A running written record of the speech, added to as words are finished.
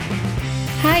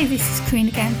Hi, this is Karina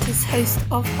Gantus, host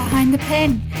of Behind the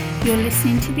Pen. You're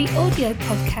listening to the audio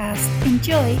podcast.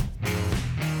 Enjoy.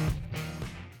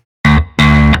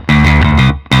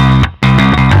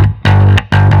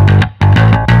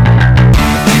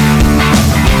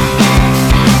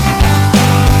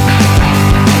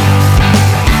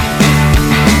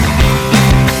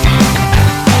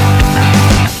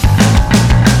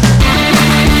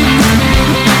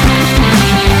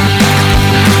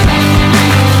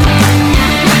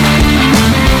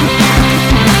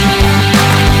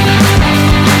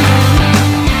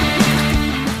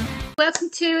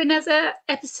 Welcome to another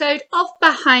episode of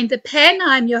Behind the Pen.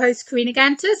 I'm your host, Karina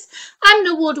Gantus. I'm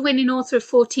an award-winning author of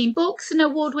 14 books, an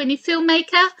award-winning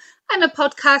filmmaker. I'm a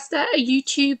podcaster, a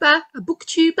YouTuber, a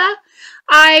booktuber.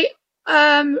 I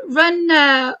run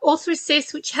Author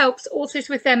Assist, which helps authors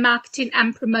with their marketing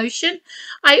and promotion.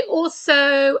 I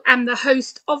also am the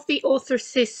host of the Author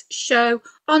Assist show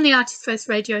on the Artist First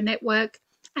Radio Network.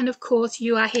 And of course,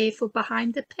 you are here for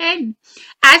Behind the Pen.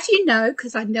 As you know,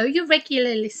 because I know you're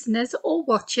regular listeners or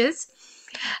watchers,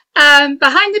 Behind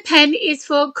the Pen is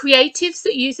for creatives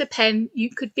that use a pen. You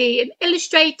could be an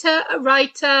illustrator, a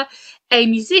writer, a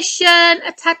musician,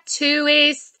 a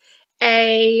tattooist,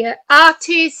 a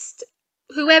artist,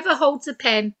 whoever holds a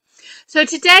pen. So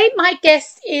today my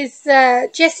guest is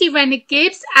Jessie Renner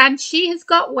Gibbs, and she has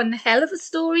got one hell of a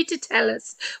story to tell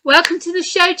us. Welcome to the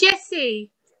show,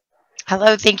 Jessie.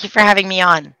 Hello, thank you for having me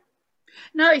on.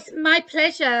 No, it's my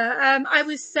pleasure. I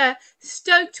was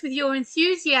stoked with your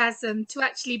enthusiasm to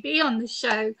actually be on the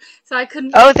show, so I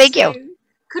Oh, thank you.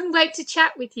 couldn't wait to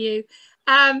chat with you.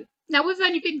 Now we've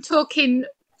only been talking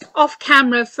off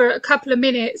camera for a couple of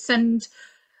minutes, and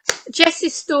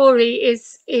Jess's story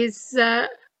is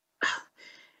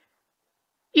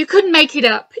you couldn't make it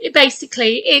up.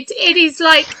 Basically, it is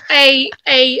like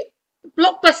a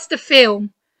blockbuster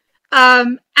film.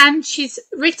 And she's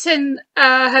written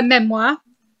her memoir,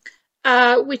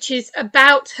 which is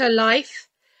about her life.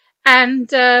 And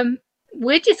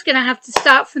we're just going to have to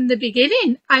start from the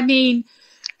beginning. I mean,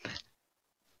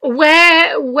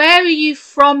 where are you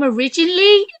from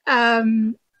originally?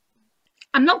 I'm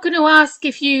not going to ask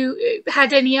if you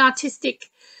had any artistic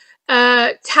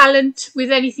talent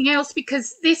with anything else,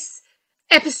 because this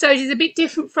episode is a bit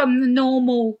different from the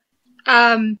normal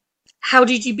how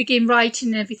did you begin writing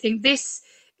and everything. This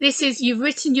is, you've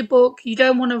written your book, you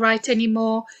don't want to write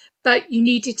anymore, but you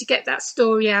needed to get that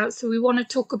story out, so we want to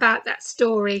talk about that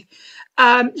story.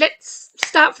 Let's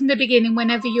start from the beginning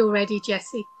whenever you're ready,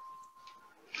 Jessie.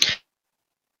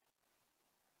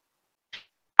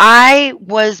 I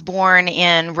was born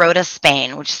in Rota,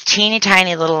 Spain, which is a teeny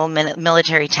tiny little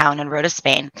military town in Rota,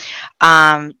 Spain,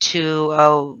 to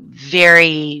a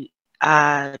very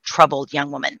troubled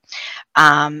young woman.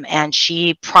 And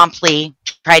she promptly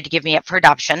tried to give me up for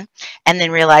adoption, and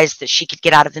then realized that she could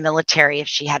get out of the military if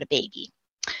she had a baby.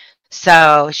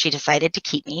 So she decided to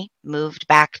keep me, moved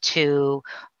back to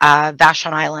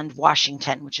Vashon Island,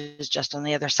 Washington, which is just on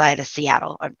the other side of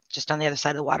Seattle, just on the other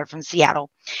side of the water from Seattle.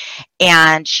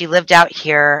 And she lived out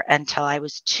here until I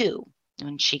was 2.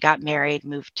 When she got married,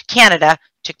 moved to Canada,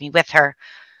 took me with her.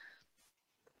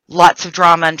 Lots of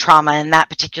drama and trauma in that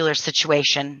particular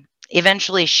situation.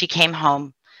 Eventually, she came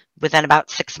home within about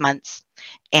 6 months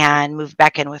and moved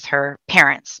back in with her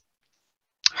parents.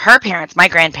 Her parents, my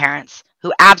grandparents,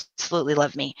 who absolutely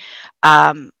love me.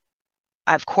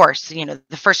 Of course, the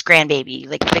first grandbaby,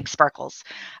 like big sparkles.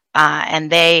 And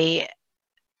they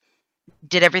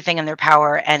did everything in their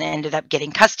power and ended up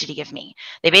getting custody of me.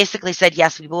 They basically said,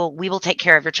 yes, we will take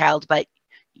care of your child, but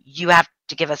you have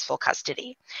to give us full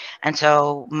custody. And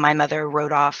so my mother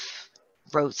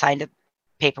signed a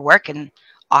paperwork, and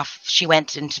off she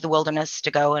went into the wilderness to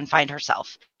go and find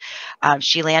herself.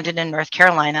 She landed in North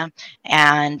Carolina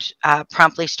and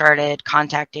promptly started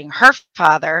contacting her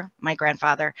father, my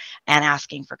grandfather, and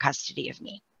asking for custody of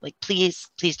me. Like, please,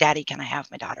 Daddy, can I have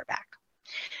my daughter back?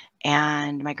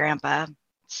 And my grandpa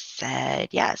said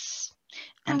yes,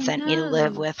 and sent me to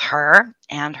live with her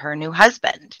and her new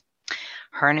husband.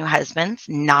 Her new husband's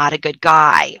not a good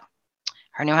guy.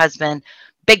 Her new husband,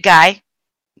 big guy,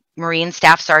 Marine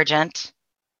Staff Sergeant,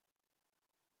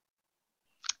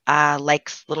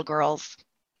 likes little girls,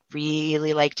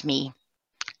 really liked me.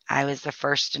 I was the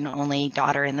first and only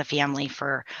daughter in the family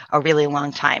for a really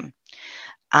long time.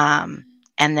 And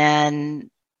then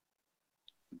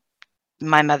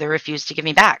my mother refused to give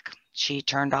me back. She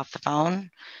turned off the phone.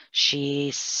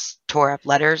 She tore up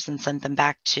letters and sent them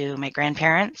back to my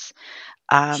grandparents.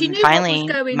 She knew Finally,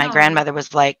 what was going my on. grandmother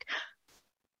was like,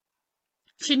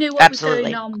 she knew what absolutely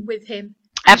was going on with him.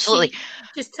 Absolutely. She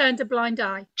just turned a blind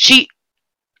eye.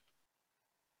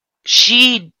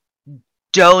 she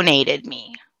donated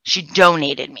me. She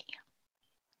donated me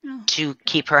Oh, to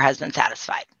keep her husband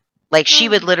satisfied. Like, she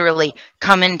would oh, literally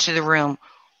come into the room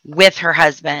with her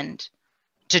husband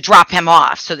to drop him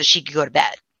off so that she could go to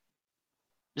bed. It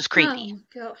was creepy. oh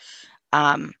gosh.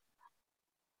 Um,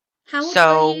 How old were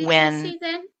so you, when Jessie,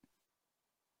 then?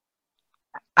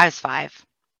 I was 5,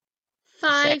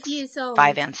 5 6, years 5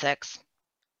 old. and 6.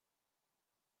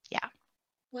 Yeah.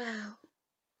 Wow.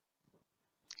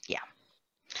 Yeah.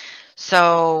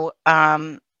 So,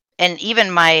 and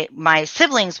even my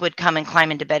siblings would come and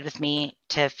climb into bed with me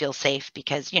to feel safe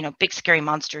because, big scary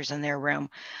monsters in their room.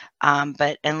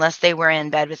 But unless they were in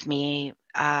bed with me,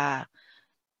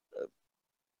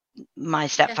 my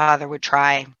stepfather would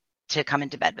try to come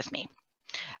into bed with me.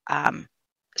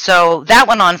 So that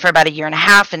went on for about a year and a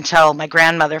half until my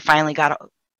grandmother finally got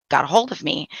a hold of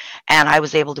me, and I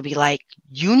was able to be like,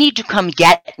 "You need to come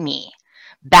get me.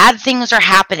 Bad things are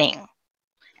happening."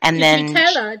 And Did you then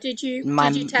tell her? Did my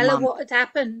you tell her mom, what had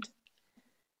happened?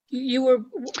 You were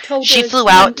told she her flew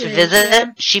out to bluntly, visit.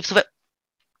 yeah.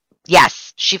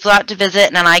 Yes, she flew out to visit,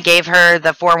 and then I gave her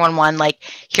the 411, like,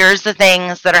 here's the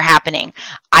things that are happening.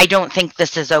 I don't think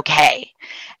this is okay.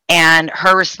 And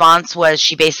her response was,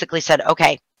 she basically said,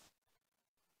 okay,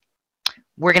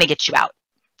 we're going to get you out.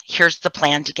 Here's the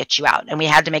plan to get you out. And we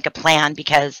had to make a plan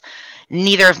because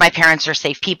neither of my parents are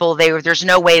safe people. There's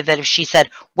no way that if she said,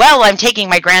 well, I'm taking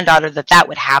my granddaughter, that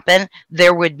would happen.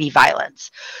 There would be violence.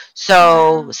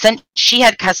 So Wow. since she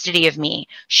had custody of me,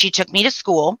 she took me to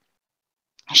school.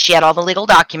 She had all the legal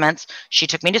documents. She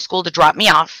took me to school to drop me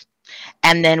off.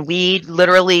 And then we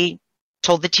literally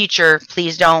told the teacher,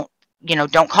 please don't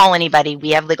call anybody. We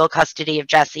have legal custody of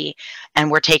Jessie,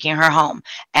 and we're taking her home.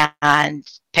 And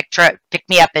picked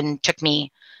me up and took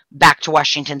me back to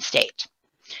Washington State.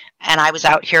 And I was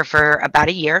out here for about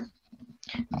a year,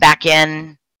 back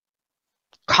in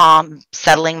calm,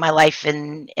 settling my life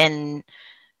in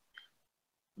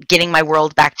getting my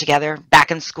world back together,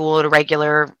 back in school at a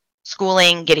regular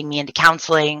schooling, getting me into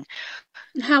counseling.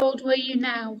 How old were you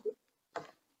now?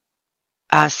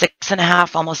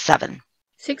 6.5, almost 7.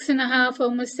 6.5,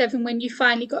 almost 7, when you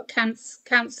finally got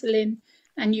counselling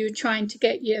and you were trying to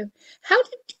get you.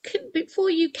 Before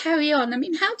you carry on, I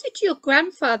mean, how did your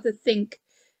grandfather think?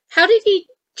 How did he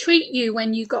treat you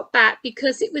when you got back?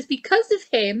 Because it was because of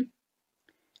him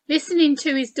listening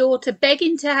to his daughter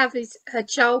begging to have her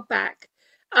child back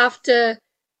after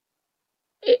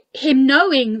him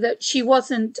knowing that she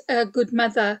wasn't a good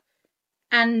mother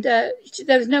and there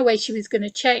was no way she was going to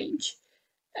change.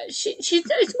 It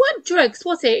weren't drugs,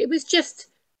 was it? It was just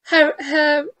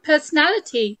her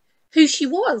personality, who she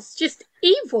was, just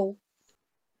evil.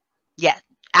 Yeah,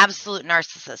 absolute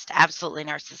narcissist, absolutely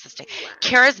narcissistic,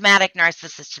 charismatic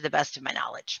narcissist to the best of my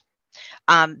knowledge.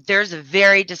 There's a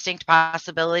very distinct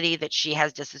possibility that she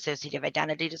has dissociative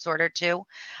identity disorder too,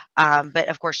 but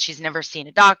of course she's never seen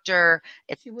a doctor.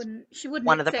 It's She wouldn't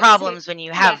one of the accept it. problems when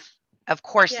you have. Yeah, Of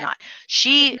course yeah. not.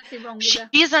 There's nothing wrong with her.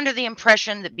 She's under the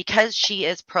impression that because she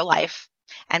is pro-life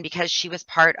and because she was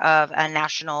part of a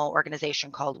national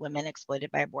organization called Women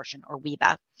Exploited by Abortion, or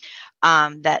WEBA,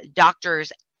 that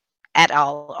doctors et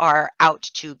al. Are out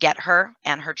to get her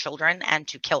and her children and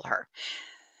to kill her.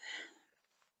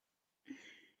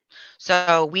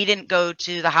 So we didn't go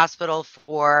to the hospital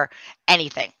for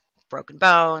anything. Broken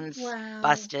bones, Wow.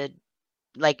 busted.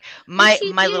 Like Was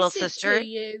she my little abusive sister, to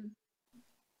you?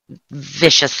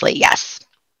 viciously, yes.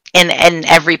 In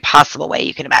every possible way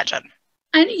you can imagine.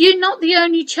 And you're not the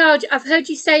only child. I've heard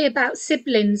you say about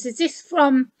siblings. Is this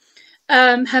from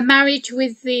her marriage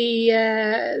with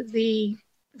the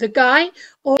guy,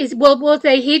 or were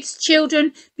they his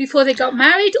children before they got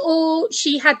married, or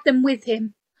she had them with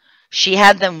him? She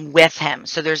had them with him.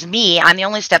 So there's me, I'm the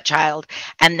only stepchild,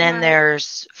 and then Right.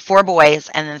 there's 4 boys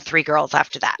and then 3 girls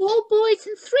after that. 4 boys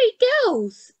and 3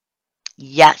 girls.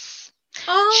 Yes.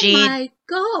 Oh my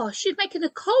gosh, you're making a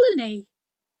colony.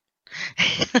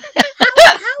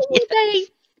 How were they?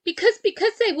 Because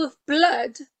they were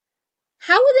blood.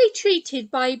 How were they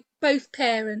treated by both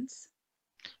parents?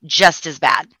 Just as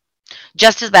bad.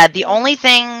 Just as bad. The only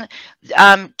thing,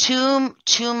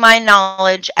 to my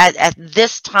knowledge, at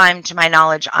this time, to my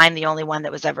knowledge, I'm the only one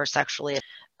that was ever sexually.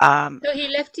 So he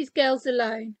left his girls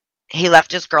alone. He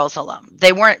left his girls alone.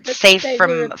 They weren't safe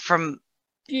from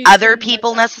other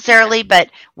people necessarily, but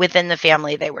within the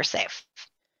family, they were safe.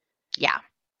 Yeah,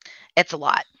 it's a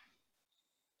lot.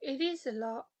 It is a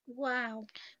lot. Wow.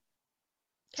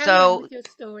 Carry on with your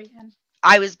story, Anne.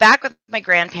 I was back with my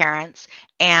grandparents,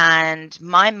 and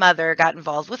my mother got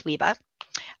involved with WEBA,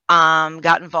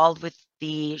 got involved with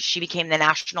she became the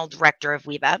national director of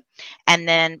WEBA. And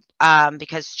then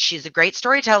because she's a great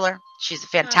storyteller, she's a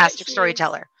I bet fantastic she is.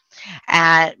 storyteller.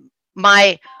 And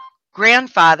my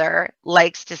grandfather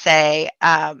likes to say,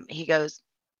 he goes,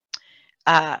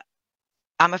 I'm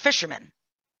a fisherman.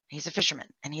 He's a fisherman.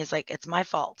 And he's like, it's my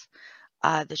fault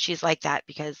that she's like that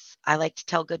because I like to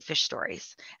tell good fish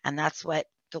stories. And that's what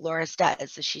Dolores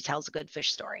does, is she tells a good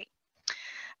fish story.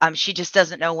 She just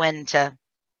doesn't know when to,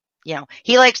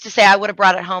 he likes to say, I would have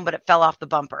brought it home, but it fell off the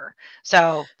bumper.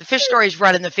 So the fish stories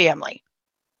run in the family.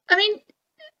 I mean,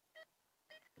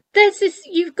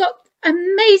 you've got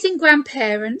amazing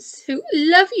grandparents who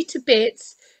love you to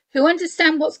bits, who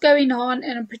understand what's going on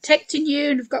and are protecting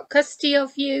you and have got custody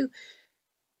of you.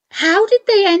 How did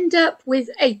they end up with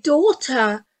a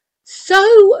daughter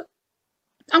so,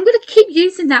 I'm going to keep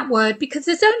using that word because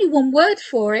there's only one word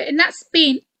for it, and that's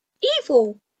being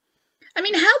evil. I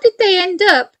mean, how did they end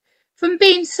up from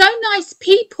being so nice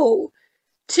people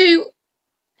to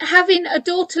having a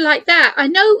daughter like that? I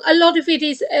know a lot of it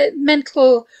is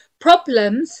mental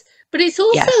problems, but it's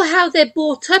also how they're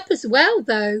brought up as well,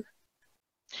 though.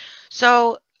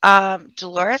 So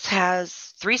Dolores has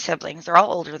 3 siblings. They're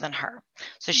all older than her.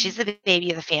 So she's the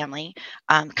baby of the family.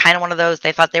 Kind of one of those,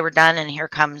 they thought they were done, and here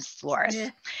comes Dolores.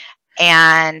 Yeah.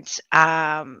 And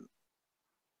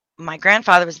my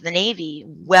grandfather was in the Navy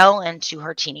well into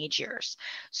her teenage years.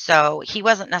 So he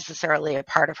wasn't necessarily a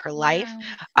part of her life.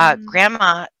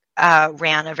 Grandma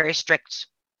ran a very strict,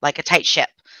 like a tight ship.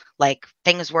 Like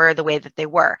things were the way that they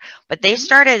were. But they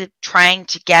started trying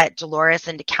to get Dolores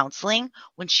into counseling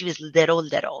when she was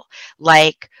little.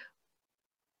 Like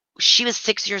she was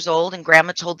 6 years old, and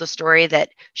Grandma told the story that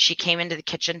she came into the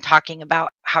kitchen talking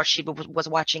about how she was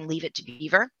watching Leave It to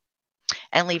Beaver.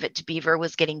 And Leave It to Beaver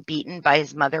was getting beaten by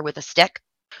his mother with a stick,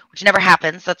 which never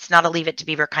happens. That's not a Leave It to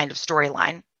Beaver kind of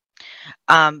storyline.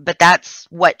 But that's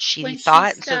what she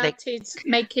thought. She started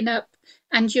making up,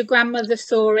 and your grandmother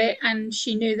saw it, and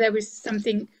she knew there was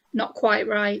something not quite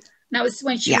right. That was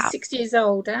when she was 6 years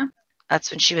old, huh?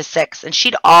 That's when she was 6, and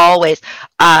she'd always.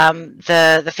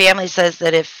 The family says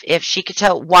that if she could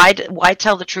tell, why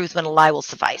tell the truth when a lie will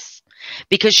suffice?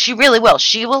 Because she really will.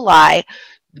 She will lie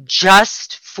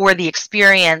just for the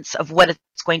experience of what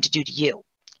it's going to do to you.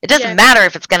 It doesn't matter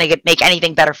if it's going to make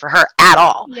anything better for her at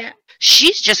all. Yeah.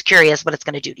 She's just curious what it's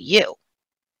going to do to you.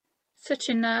 Such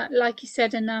a, like you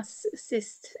said, a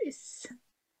narcissist is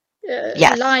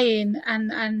lying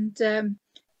and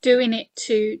doing it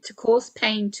to cause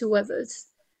pain to others.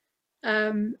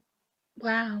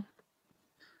 Wow.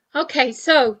 Okay,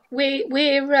 so we're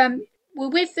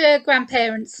with the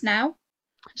grandparents now.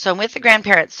 So I'm with the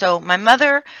grandparents. So my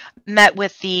mother met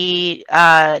with the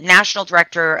national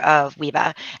director of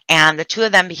WEBA, and the 2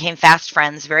 of them became fast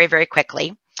friends very, very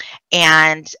quickly.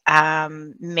 And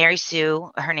Mary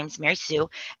Sue, her name's Mary Sue,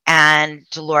 and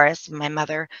Dolores, my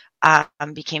mother,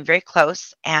 became very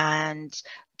close. And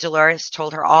Dolores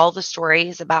told her all the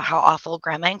stories about how awful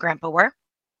Grandma and Grandpa were.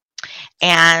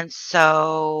 And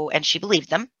she believed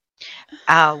them.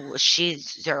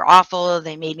 They're awful.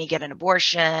 They made me get an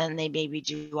abortion. They made me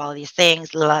do all these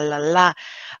things. La la la.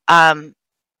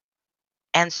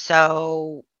 And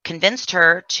so convinced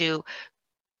her to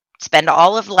spend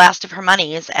all of the last of her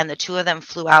monies, and the 2 of them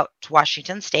flew out to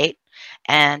Washington State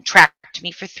and tracked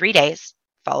me for 3 days.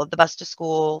 Followed the bus to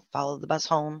school. Followed the bus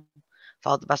home.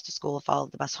 Followed the bus to school.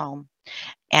 Followed the bus home.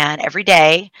 And every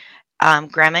day,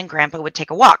 Grandma and Grandpa would take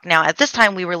a walk. Now, at this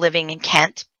time, we were living in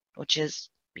Kent, which is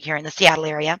here in the Seattle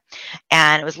area,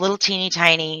 and it was a little teeny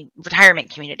tiny retirement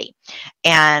community,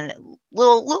 and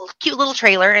little cute little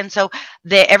trailer. And so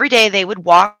every day they would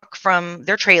walk from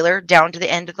their trailer down to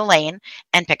the end of the lane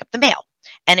and pick up the mail.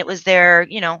 And it was their,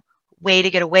 way to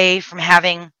get away from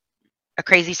having a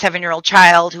crazy 7-year-old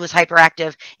child who was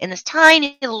hyperactive in this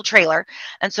tiny little trailer.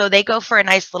 And so they go for a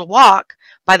nice little walk.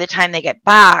 By the time they get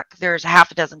back, there's a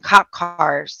half a dozen cop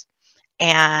cars,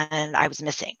 and I was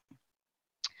missing.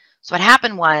 So what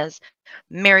happened was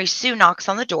Mary Sue knocks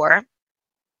on the door,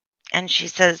 and she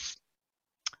says,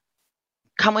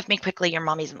 "Come with me quickly. Your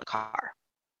mommy's in the car."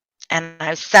 And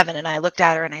I was 7, and I looked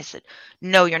at her and I said,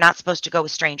 "No, you're not supposed to go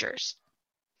with strangers."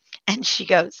 And she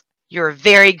goes, "You're a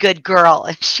very good girl."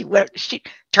 And she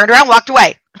turned around, walked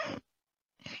away.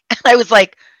 And I was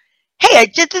like, "Hey, I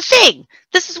did the thing.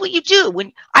 This is what you do."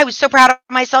 When I was so proud of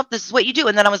myself, this is what you do.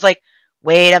 And then I was like,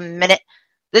 wait a minute.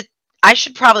 I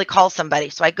should probably call somebody.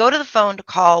 So I go to the phone to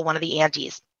call one of the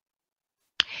aunties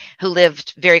who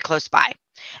lived very close by.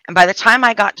 And by the time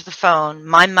I got to the phone,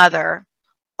 my mother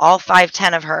all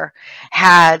 5'10" of her,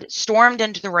 had stormed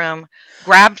into the room,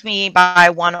 grabbed me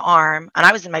by one arm, and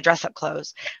I was in my dress-up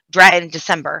clothes, in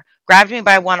December, grabbed me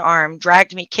by one arm,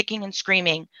 dragged me kicking and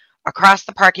screaming across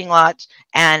the parking lot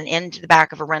and into the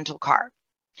back of a rental car,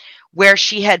 where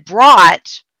she had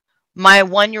brought my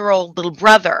 1-year-old little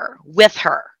brother with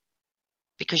her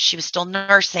because she was still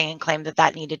nursing and claimed that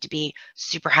that needed to be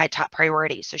super high top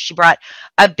priority. So she brought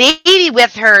a baby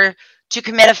with her to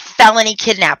commit a felony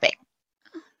kidnapping.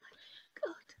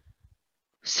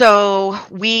 So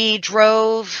we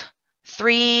drove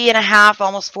 3.5,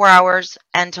 almost 4 hours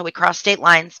until we crossed state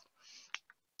lines.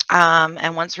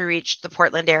 And once we reached the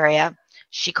Portland area,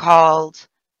 she called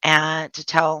to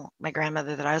tell my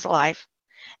grandmother that I was alive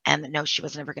and that no, she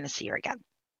was never going to see her again.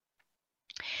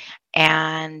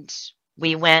 And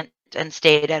we went and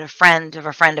stayed at a friend of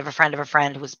a friend of a friend of a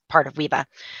friend who was part of WEBA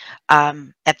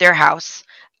at their house.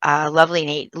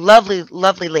 Lovely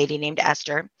lady named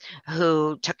Esther,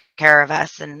 who took care of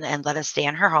us and let us stay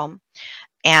in her home.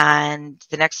 And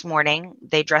the next morning,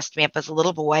 they dressed me up as a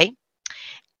little boy,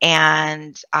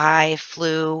 and I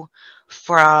flew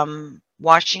from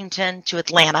Washington to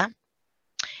Atlanta.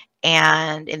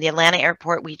 And in the Atlanta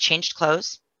airport, we changed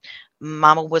clothes.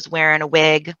 Mama was wearing a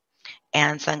wig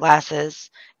and sunglasses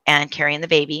and carrying the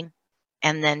baby.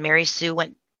 And then Mary Sue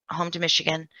went home to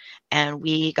Michigan, and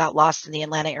we got lost in the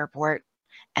Atlanta airport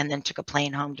and then took a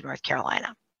plane home to North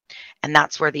Carolina. And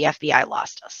that's where the FBI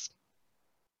lost us.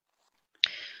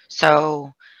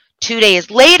 So 2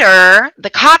 days later, the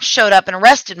cops showed up and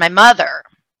arrested my mother.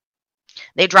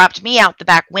 They dropped me out the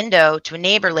back window to a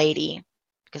neighbor lady,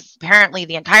 because apparently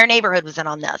the entire neighborhood was in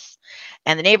on this.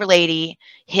 And the neighbor lady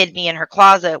hid me in her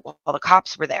closet while the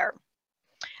cops were there.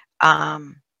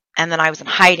 And then I was in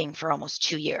hiding for almost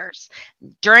 2 years.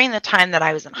 During the time that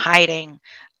I was in hiding,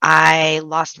 I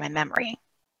lost my memory.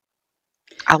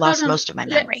 I lost most of my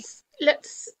memory.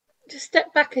 Let's just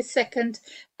step back a second.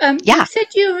 Yeah. You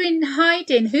said you were in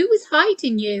hiding. Who was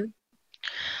hiding you?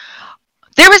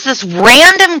 There was this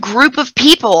random group of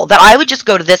people that I would just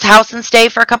go to this house and stay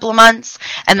for a couple of months,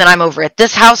 and then I'm over at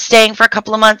this house staying for a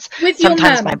couple of months. With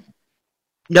sometimes your mom?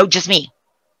 No, just me.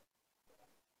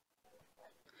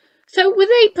 So were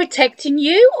they protecting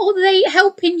you, or were they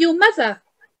helping your mother?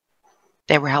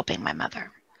 They were helping my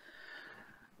mother.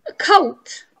 A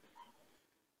cult?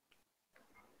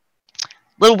 A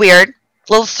little weird, a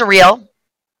little surreal.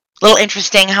 A little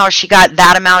interesting how she got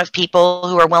that amount of people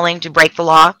who are willing to break the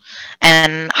law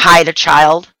and hide a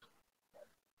child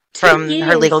from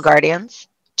her legal guardians.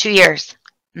 2 years.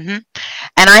 Mm-hmm.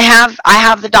 And I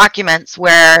have the documents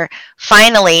where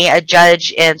finally a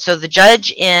judge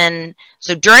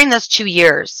so during those 2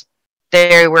 years,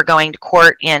 they were going to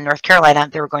court in North Carolina.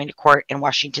 They were going to court in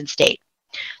Washington State.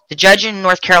 The judge in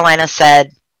North Carolina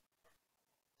said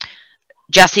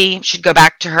Jessie should go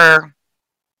back to her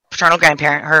maternal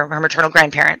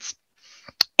grandparents,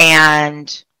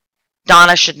 and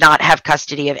Donna should not have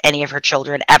custody of any of her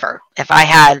children ever. If I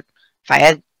had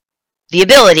the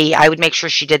ability, I would make sure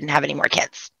she didn't have any more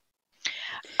kids.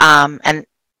 And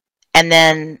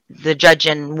then the judge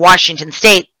in Washington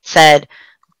State said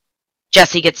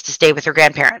Jessie gets to stay with her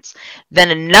grandparents.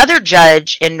 Then another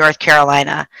judge in North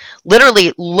Carolina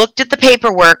literally looked at the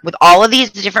paperwork with all of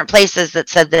these different places that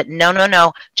said that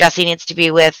no, Jessie needs to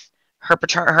be with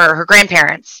her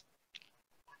grandparents.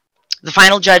 The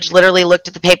final judge literally looked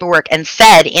at the paperwork and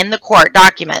said in the court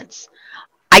documents,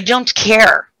 I don't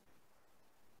care.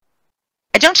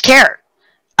 I don't care.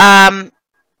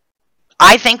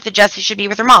 I think that Jessie should be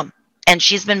with her mom, and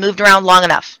she's been moved around long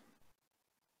enough.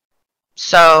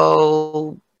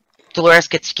 So Dolores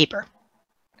gets to keep her.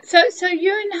 So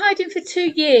you're in hiding for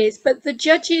 2 years, but the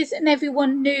judges and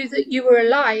everyone knew that you were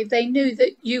alive. They knew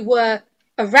that you were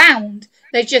around.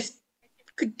 They just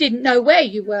didn't know where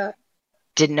you were.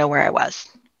 Didn't know where I was.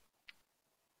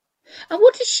 And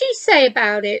what did she say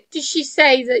about it? Did she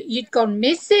say that you'd gone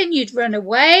missing, you'd run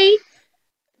away?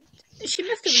 She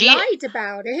must have lied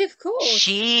about it, of course.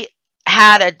 She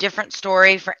had a different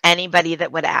story for anybody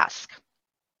that would ask.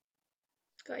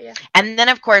 Got you. And then,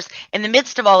 of course, in the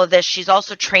midst of all of this, she's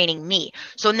also training me.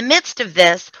 So in the midst of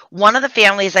this, one of the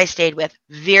families I stayed with,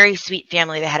 very sweet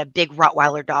family that had a big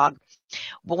Rottweiler dog,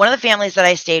 but one of the families that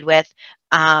I stayed with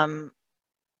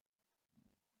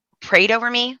prayed over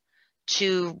me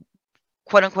to,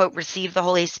 quote unquote, receive the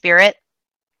Holy Spirit.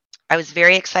 I was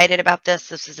very excited about this.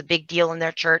 This is a big deal in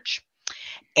their church.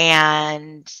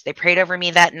 And they prayed over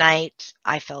me that night.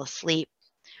 I fell asleep.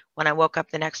 When I woke up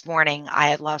the next morning, I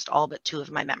had lost all but 2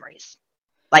 of my memories.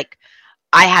 Like,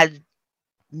 I had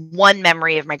one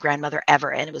memory of my grandmother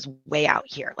ever, and it was way out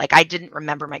here. Like, I didn't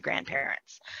remember my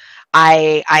grandparents.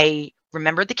 I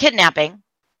remembered the kidnapping,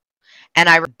 and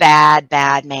I bad,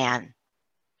 bad man.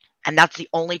 And that's the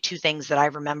only two things that I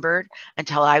remembered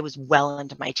until I was well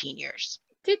into my teen years.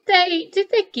 Did they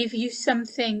give you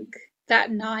something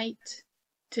that night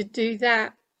to do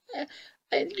that?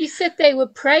 You said they were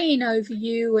praying over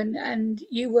you, and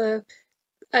you were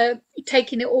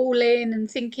taking it all in and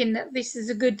thinking that this is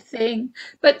a good thing.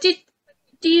 But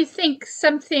do you think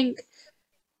something?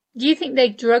 Do you think they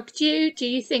drugged you? Do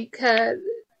you think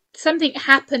something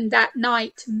happened that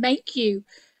night to make you?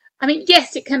 I mean,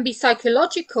 yes, it can be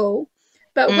psychological,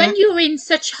 but when you're in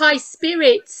such high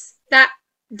spirits that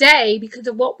day because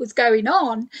of what was going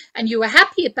on and you were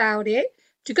happy about it,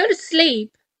 to go to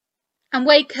sleep and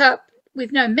wake up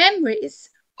with no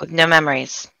memories. With no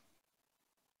memories.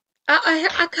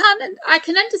 I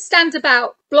can understand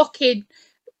about blocking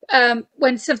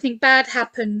when something bad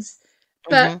happens,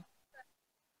 but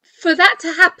for that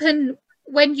to happen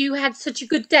when you had such a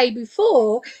good day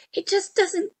before, it just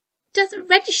doesn't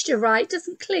register right,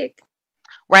 doesn't click.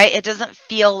 Right? It doesn't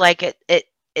feel like it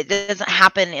doesn't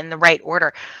happen in the right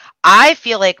order. I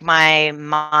feel like my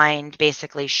mind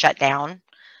basically shut down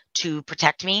to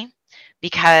protect me,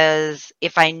 because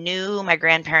if I knew my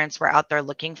grandparents were out there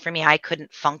looking for me, I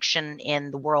couldn't function in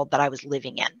the world that I was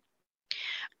living in.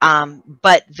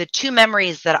 But the two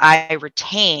memories that I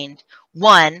retained,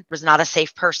 one was not a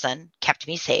safe person, kept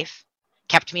me safe,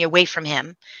 kept me away from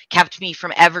him, kept me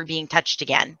from ever being touched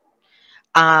again.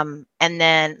 And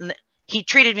then he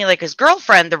treated me like his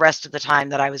girlfriend the rest of the time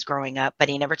that I was growing up, but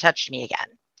he never touched me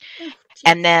again. Oh,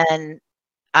 And then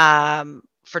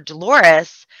for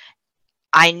Dolores,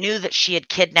 I knew that she had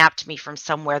kidnapped me from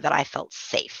somewhere that I felt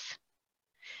safe.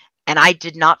 And I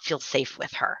did not feel safe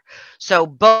with her. So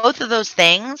both of those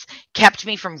things kept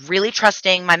me from really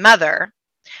trusting my mother,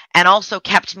 and also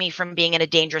kept me from being in a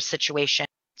dangerous situation.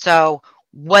 So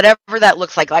whatever that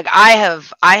looks like I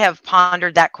have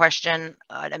pondered that question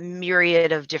in a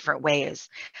myriad of different ways.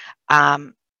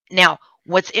 Now,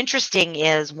 what's interesting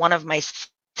is one of my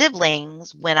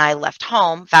siblings, when I left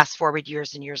home, fast forward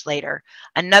years and years later,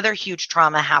 another huge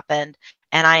trauma happened,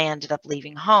 and I ended up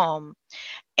leaving home.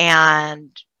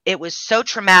 And it was so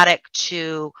traumatic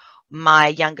to my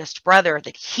youngest brother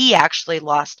that he actually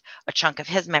lost a chunk of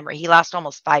his memory. He lost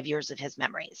almost 5 years of his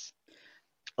memories.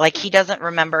 Like, he doesn't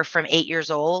remember from 8 years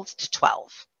old to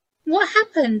 12. what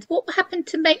happened? What happened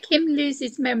to make him lose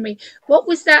his memory? What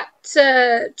was that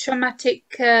traumatic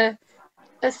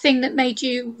thing that made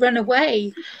you run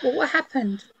away? What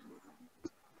happened?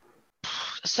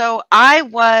 So I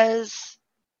was,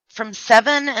 from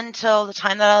 7 until the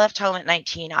time that I left home at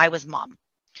 19, I was mom.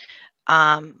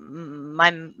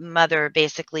 My mother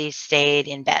basically stayed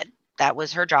in bed. That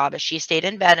was her job. She stayed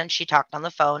in bed and she talked on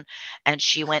the phone, and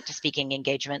she went to speaking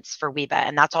engagements for WEBA,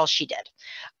 and that's all she did.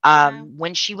 Wow.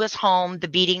 When she was home, the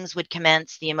beatings would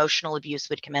commence, the emotional abuse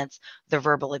would commence, the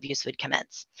verbal abuse would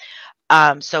commence.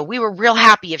 So we were real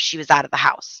happy if she was out of the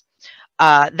house.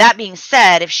 That being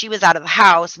said, if she was out of the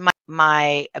house,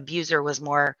 my abuser was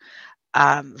more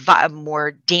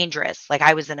dangerous. Like,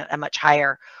 I was in a much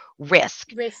higher risk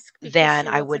than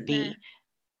I would be there.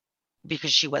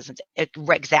 because she wasn't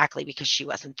exactly because she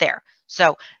wasn't there.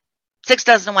 So 6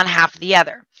 doesn't one half the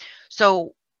other.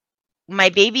 So my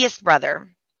babyest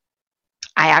brother,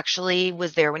 I actually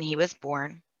was there when he was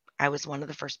born. I was one of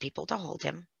the first people to hold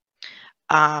him.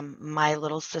 My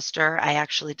little sister, I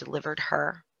actually delivered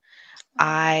her.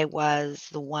 I was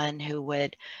the one who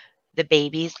would, the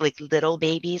babies, like little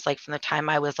babies, like from the time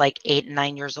I was like 8 and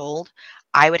 9 years old,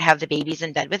 I would have the babies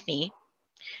in bed with me,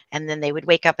 and then they would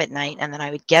wake up at night, and then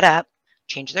I would get up,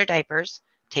 change their diapers,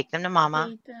 take them to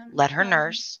mama, let her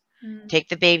nurse, take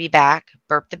the baby back,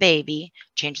 burp the baby,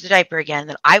 change the diaper again,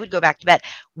 then I would go back to bed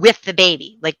with the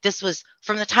baby. Like, this was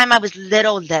from the time I was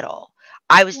little,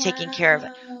 I was taking care of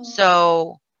it.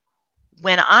 So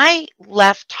when I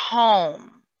left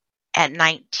home at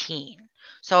 19,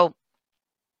 so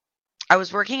I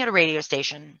was working at a radio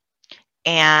station,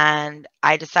 and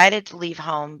I decided to leave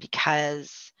home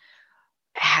because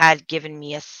had given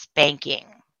me a spanking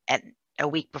at a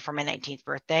week before my 19th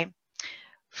birthday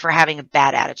for having a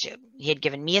bad attitude. He had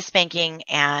given me a spanking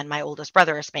and my oldest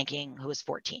brother a spanking, who was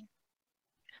 14.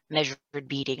 Measured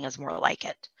beating is more like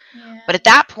it. Yeah. But at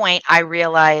that point, I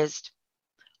realized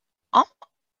I'm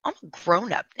a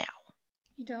grown up now.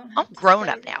 You don't have I'm to grown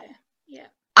stay up now. there. Yeah.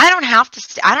 I don't have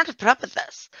to put up with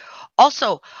this.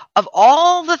 Also, of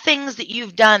all the things that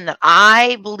you've done that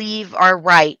I believe are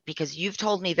right because you've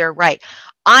told me they're right,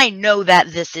 I know that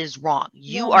this is wrong.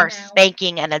 You Wrong are now.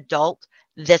 spanking an adult.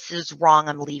 This is wrong.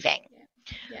 I'm leaving.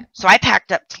 Yeah. So I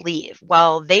packed up to leave.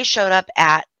 Well, they showed up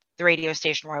at the radio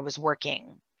station where I was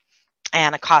working,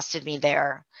 and accosted me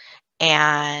there.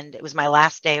 And it was my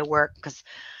last day of work because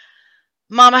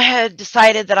Mama had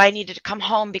decided that I needed to come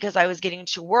home because I was getting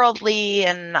too worldly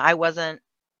and I wasn't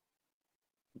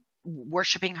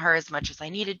worshiping her as much as I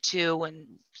needed to. And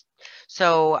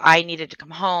so I needed to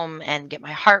come home and get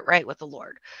my heart right with the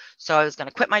Lord. So I was going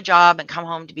to quit my job and come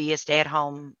home to be a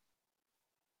stay-at-home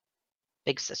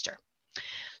big sister.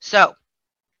 So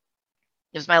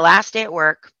it was my last day at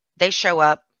work. They show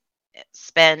up,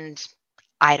 spend,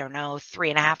 I don't know,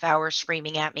 3.5 hours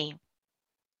screaming at me.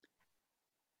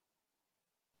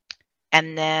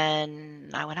 And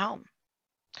then I went home.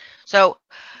 So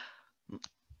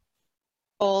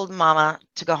told Mama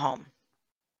to go home.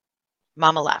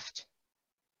 Mama left.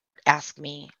 Asked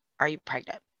me, "Are you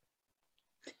pregnant?"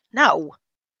 No.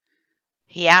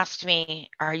 He asked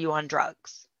me, "Are you on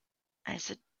drugs?" I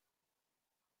said,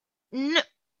 "No.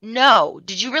 No.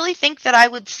 Did you really think that I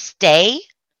would stay?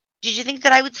 Did you think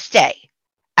that I would stay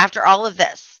after all of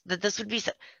this? That this would be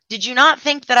did you not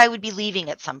think that I would be leaving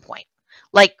at some point?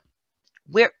 Like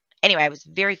where anyway, I was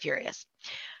very furious.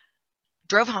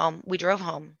 Drove home. We drove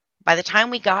home. By the time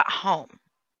we got home,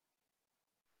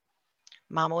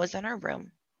 Mama was in her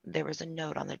room. There was a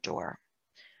note on the door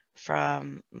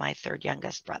from my third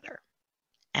youngest brother.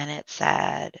 And it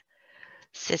said,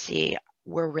 "Sissy,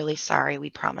 we're really sorry. We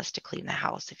promised to clean the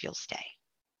house if you'll stay."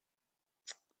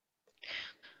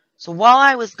 So while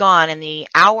I was gone, in the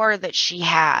hour that she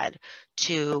had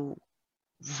to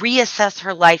reassess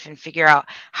her life and figure out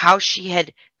how she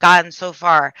had gotten so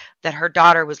far that her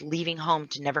daughter was leaving home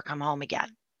to never come home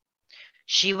again,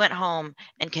 she went home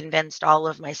and convinced all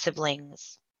of my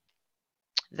siblings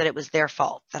that it was their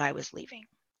fault that I was leaving.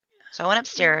 So I went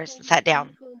upstairs and sat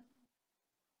down.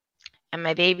 And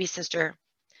my babyest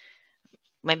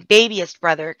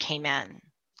brother came in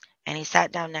and he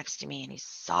sat down next to me and he's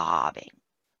sobbing.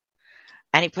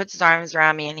 And he puts his arms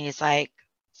around me and he's like,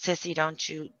 "Sissy, don't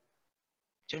you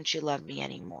love me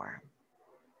anymore?"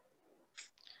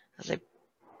 I was like,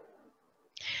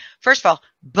 first of all,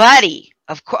 buddy,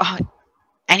 of course.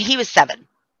 And he was 7.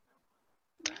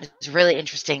 It's a really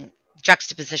interesting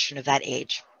juxtaposition of that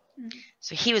age.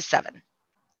 So he was 7.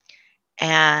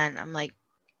 And I'm like,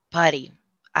 "Buddy,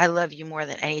 I love you more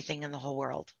than anything in the whole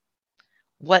world.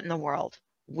 What in the world?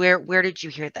 Where did you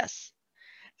hear this?"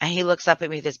 And he looks up at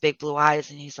me with his big blue eyes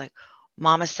and he's like,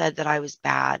 "Mama said that I was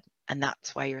bad and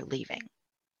that's why you're leaving.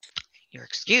 You're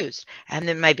excused." And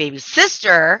then my baby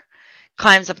sister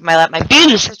climbs up in my lap. My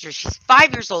baby sister, she's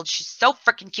 5 years old. She's so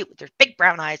freaking cute with her big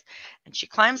brown eyes. And she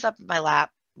climbs up in my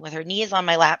lap with her knees on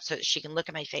my lap so that she can look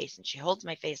at my face. And she holds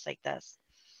my face like this.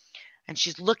 And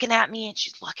she's looking at me and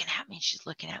she's looking at me and she's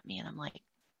looking at me. And I'm like,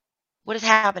 "What is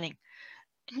happening?"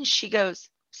 And she goes,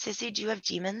 "Sissy, do you have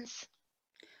demons?"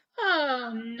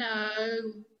 Oh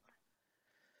no.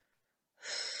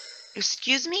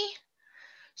 Excuse me?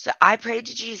 So I prayed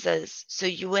to Jesus so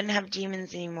you wouldn't have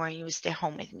demons anymore and you would stay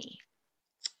home with me.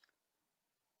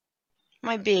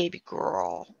 My baby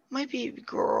girl. My baby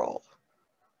girl.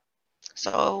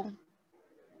 So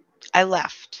I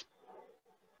left.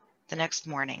 The next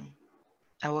morning,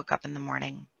 I woke up in the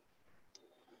morning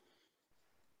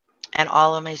and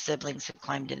all of my siblings had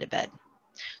climbed into bed.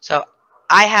 So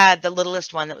I had the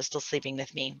littlest one that was still sleeping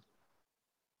with me.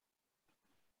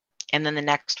 And then the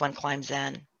next one climbs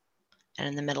in. And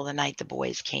in the middle of the night, the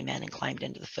boys came in and climbed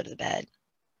into the foot of the bed.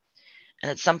 And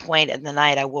at some point in the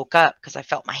night, I woke up because I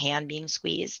felt my hand being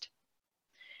squeezed.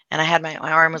 And I had my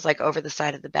arm was like over the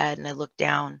side of the bed. And I looked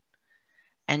down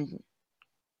and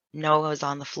Noah was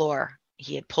on the floor.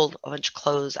 He had pulled a bunch of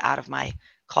clothes out of my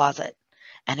closet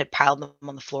and had piled them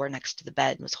on the floor next to the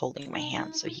bed and was holding my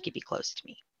hand so he could be close to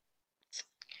me.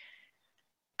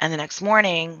 And the next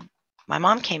morning, my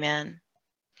mom came in.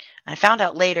 I found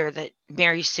out later that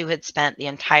Mary Sue had spent the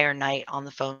entire night on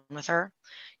the phone with her,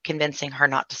 convincing her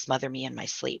not to smother me in my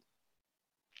sleep.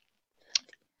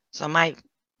 So my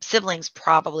siblings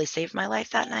probably saved my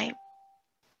life that night.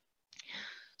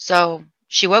 So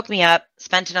she woke me up,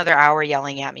 spent another hour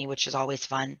yelling at me, which is always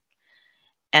fun.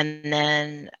 And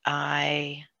then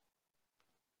I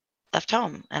left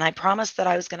home. And I promised that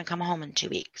I was going to come home in 2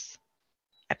 weeks.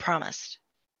 I promised.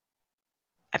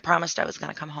 I was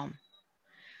going to come home.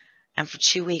 And for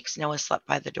 2 weeks, Noah slept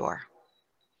by the door.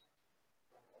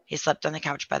 He slept on the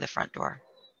couch by the front door.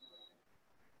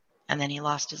 And then he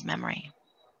lost his memory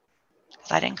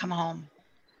because I didn't come home.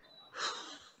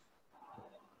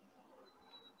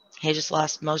 He just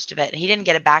lost most of it. He didn't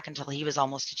get it back until he was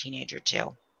almost a teenager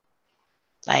too.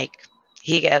 Like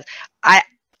he goes,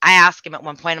 I asked him at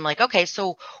one point, I'm like, okay,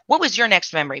 so what was your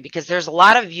next memory? Because there's a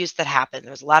lot of abuse that happened.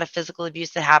 There was a lot of physical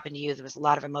abuse that happened to you. There was a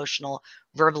lot of emotional,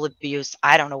 verbal abuse.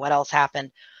 I don't know what else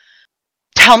happened.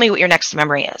 Tell me what your next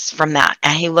memory is from that.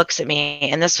 And he looks at me,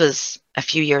 and this was a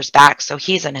few years back. So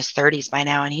he's in his 30s by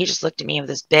now. And he just looked at me with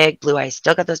his big blue eyes,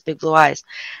 still got those big blue eyes.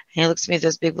 And he looks at me with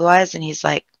those big blue eyes, and he's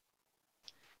like,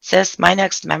 sis, my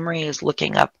next memory is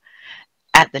looking up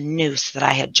at the noose that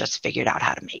I had just figured out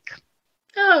how to make.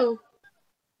 Oh.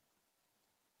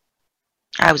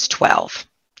 I was 12.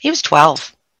 He was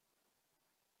 12.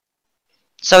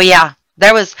 So yeah,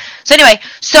 there was. So anyway,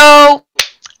 so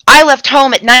I left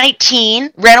home at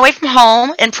 19, ran away from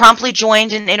home, and promptly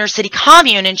joined an inner city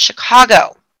commune in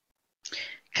Chicago.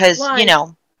 Because, Why? you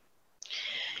know.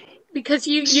 Because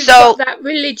you've got that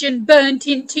religion burnt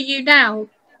into you now,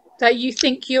 that you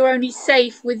think you're only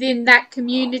safe within that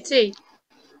community.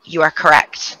 You are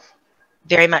correct.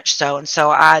 Very much so. And so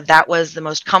that was the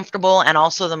most comfortable and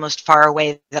also the most far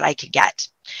away that I could get.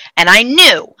 And I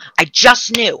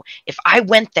just knew if I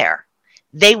went there,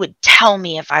 they would tell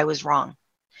me if I was wrong.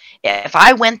 If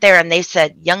I went there and they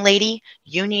said, young lady,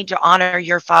 you need to honor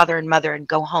your father and mother and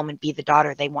go home and be the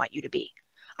daughter they want you to be,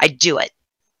 I'd do it.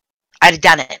 I'd have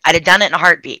done it. I'd have done it in a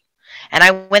heartbeat. And I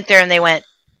went there and they went,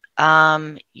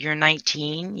 you're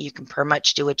 19. You can pretty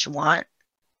much do what you want.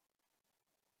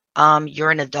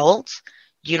 You're an adult.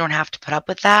 You don't have to put up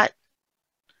with that.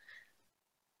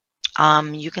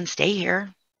 You can stay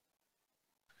here.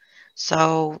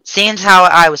 So seeing how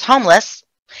I was homeless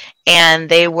and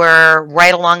they were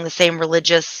right along the same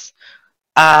religious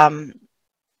wireframe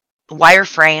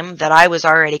that I was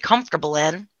already comfortable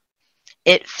in,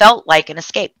 it felt like an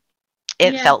escape.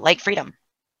 It felt like freedom.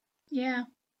 Yeah.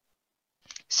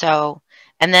 So,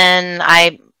 and then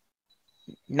I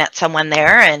met someone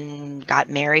there and got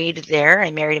married there.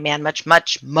 I married a man much,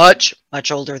 much, much,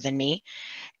 much older than me,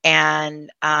 and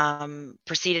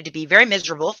proceeded to be very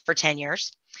miserable for 10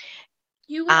 years.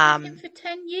 You were with him for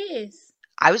 10 years?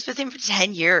 I was with him for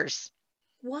 10 years.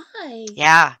 Why?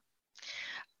 Yeah.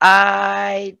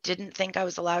 I didn't think I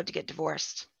was allowed to get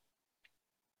divorced.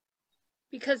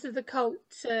 Because of the cult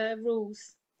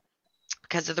rules?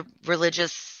 Because of the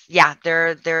religious, yeah,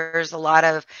 there's a lot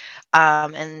of,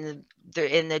 in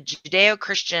the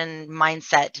Judeo-Christian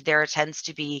mindset, there tends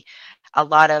to be a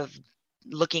lot of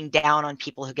looking down on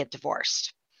people who get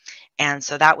divorced. And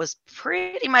so that was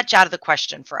pretty much out of the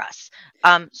question for us.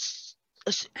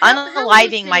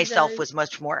 Unaliving myself was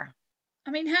much more.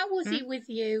 I mean, how was he with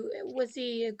you? Was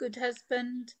he a good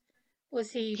husband?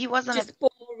 Was he wasn't just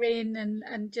boring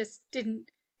and just didn't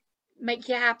make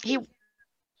you happy?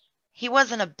 He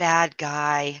wasn't a bad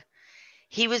guy.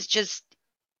 He was just,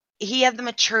 he had the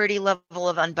maturity level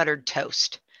of unbuttered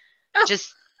toast. Oh.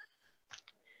 Just,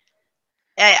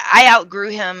 I outgrew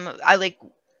him. I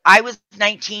was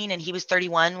 19 and he was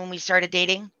 31 when we started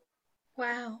dating.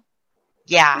 Wow.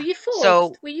 Yeah. Were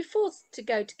you forced to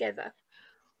go together?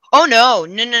 Oh no.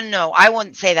 I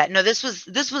wouldn't say that. No, this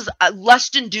was a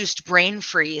lust-induced brain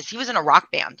freeze. He was in a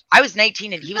rock band. I was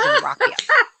 19 and he was in a rock band.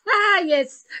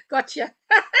 Yes, gotcha.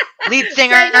 Lead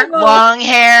singer, long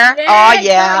hair. Yeah, oh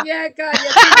yeah. Got you.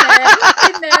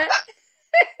 Been there.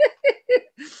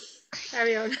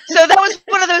 Carry on. So that was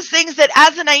one of those things that,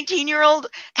 as a 19-year-old,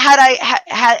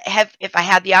 if I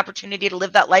had the opportunity to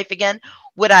live that life again,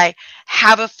 would I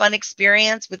have a fun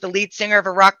experience with the lead singer of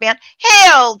a rock band?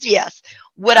 Hell yes.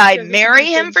 Would I marry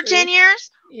him for 10 years?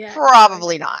 Yeah,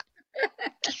 probably not.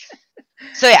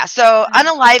 So yeah, so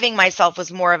unaliving myself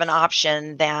was more of an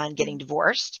option than getting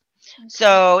divorced. Okay.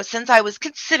 So since I was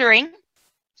considering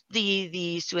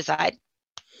the suicide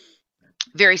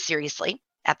very seriously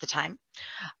at the time,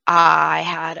 I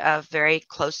had a very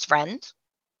close friend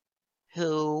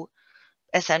who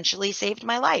essentially saved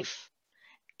my life.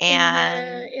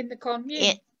 And in the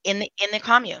commune. In the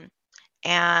commune.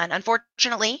 And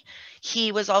unfortunately,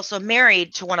 he was also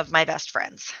married to one of my best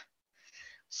friends.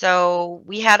 So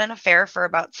we had an affair for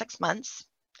about 6 months.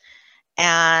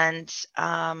 And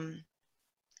then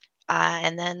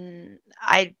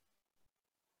I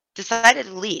decided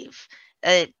to leave.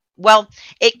 We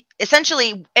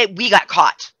got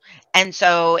caught. And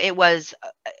so it was,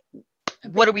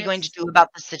 what are we going to do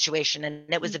about this situation?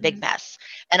 And it was a big mess.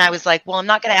 And I was like, well, I'm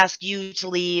not going to ask you to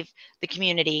leave the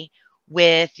community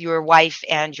with your wife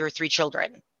and your 3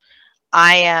 children.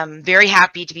 I am very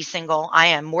happy to be single. I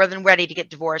am more than ready to get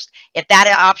divorced. If that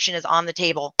option is on the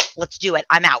table, let's do it.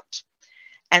 I'm out.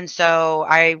 And so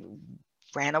I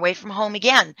ran away from home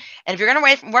again. And if you're going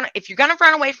to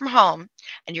run away from home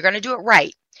and you're going to do it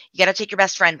right, you got to take your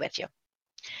best friend with you.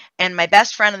 And my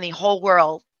best friend in the whole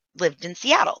world lived in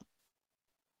Seattle.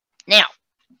 Now,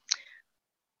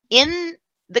 In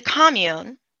the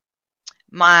commune,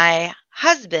 my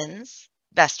husband's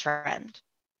best friend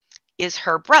is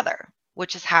her brother,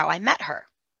 which is how I met her.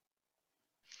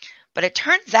 But it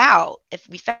turns out,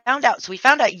 we found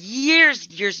out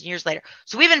years later.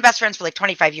 So we've been best friends for like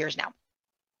 25 years now.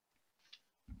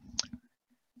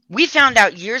 We found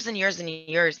out years and years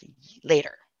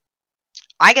later.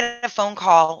 I get a phone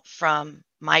call from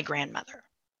my grandmother,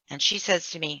 and she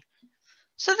says to me,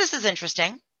 "So this is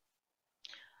interesting.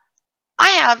 I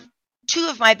have two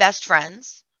of my best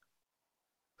friends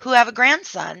who have a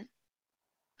grandson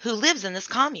who lives in this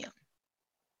commune."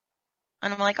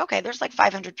 And I'm like, okay, there's like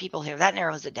 500 people here. That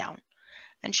narrows it down.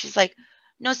 And she's like,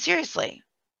 "No, seriously,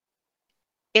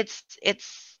 it's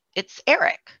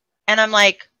Eric." And I'm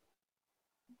like,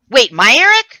 "Wait, my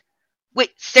Eric?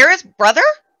 Wait, Sarah's brother?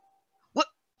 What?"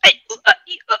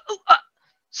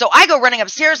 So I go running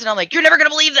upstairs and I'm like, "You're never going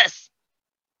to believe this."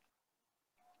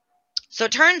 So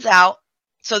it turns out,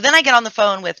 so then I get on the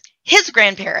phone with his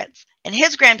grandparents, and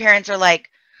his grandparents are like,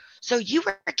 "So you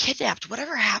were kidnapped.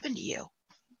 Whatever happened to you?"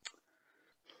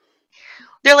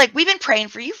 They're like, "We've been praying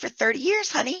for you for 30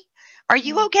 years, honey. Are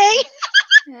you okay?"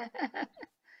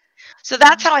 So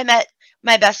that's how I met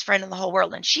my best friend in the whole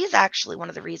world. And she's actually one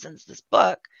of the reasons this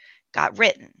book got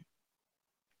written,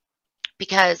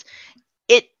 because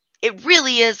it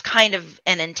really is kind of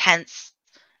an intense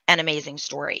and amazing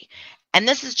story. And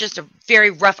this is just a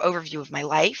very rough overview of my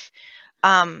life.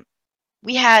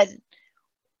 We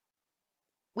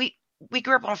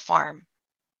grew up on a farm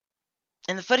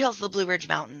in the foothills of the Blue Ridge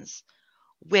Mountains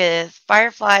with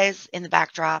fireflies in the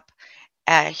backdrop,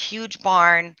 a huge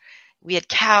barn. We had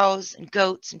cows and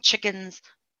goats and chickens,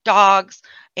 dogs,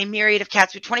 a myriad of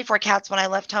cats. We had 24 cats when I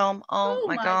left home. Oh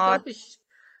my God. Gosh.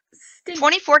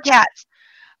 24 cats.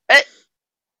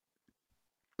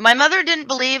 My mother didn't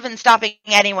believe in stopping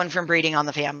anyone from breeding on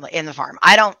the farm.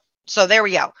 So there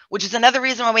we go, which is another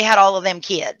reason why we had all of them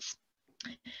kids.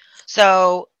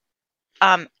 So,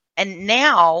 and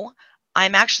now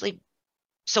I'm actually,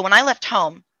 so when I left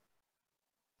home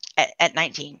at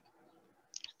 19,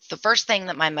 the first thing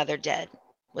that my mother did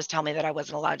was tell me that I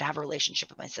wasn't allowed to have a relationship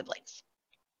with my siblings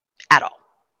at all.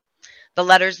 The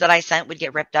letters that I sent would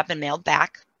get ripped up and mailed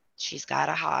back. She's got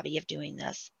a hobby of doing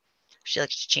this. She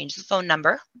likes to change the phone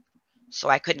number so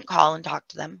I couldn't call and talk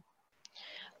to them.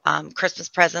 Christmas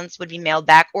presents would be mailed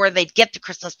back, or they'd get the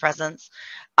Christmas presents,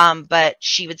 but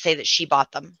she would say that she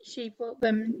bought them. She bought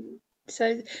them.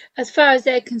 So as far as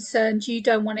they're concerned, you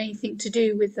don't want anything to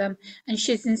do with them. And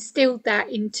she's instilled that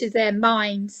into their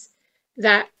minds,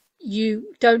 that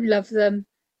you don't love them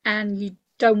and you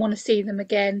don't want to see them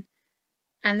again,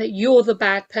 and that you're the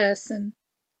bad person.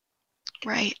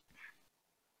 Right.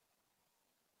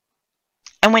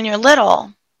 And when you're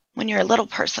a little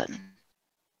person,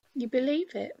 you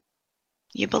believe it.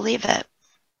 You believe it.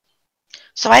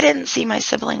 So I didn't see my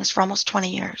siblings for almost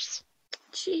 20 years.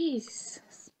 Jeez.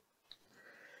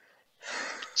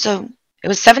 So it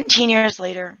was 17 years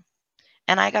later,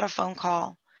 and I got a phone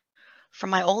call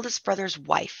from my oldest brother's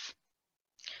wife.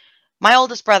 My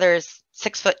oldest brother is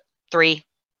 6'3",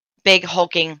 big,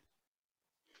 hulking,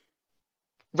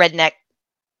 redneck,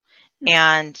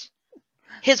 and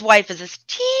his wife is this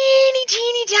teeny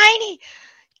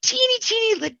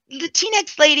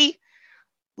Latinx lady,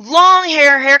 long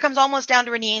hair comes almost down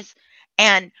to her knees,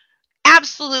 and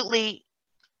absolutely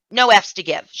no F's to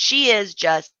give. She is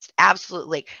just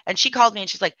absolutely, and she called me and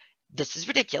she's like, "This is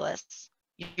ridiculous.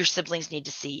 Your siblings need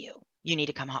to see you. You need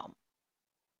to come home."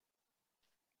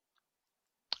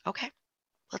 Okay,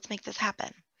 let's make this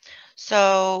happen.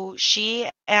 So she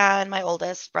and my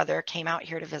oldest brother came out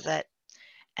here to visit.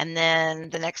 And then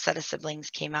the next set of siblings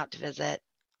came out to visit.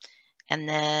 And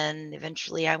then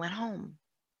eventually I went home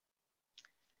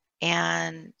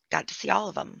and got to see all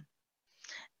of them.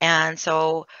 And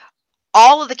so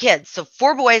all of the kids, so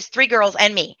 4 boys, 3 girls,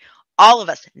 and me, all of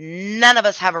us, none of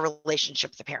us have a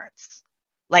relationship with the parents.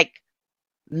 Like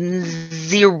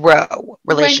 0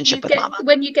 relationship with mama.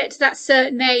 When you get to that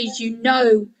certain age, you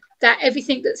know that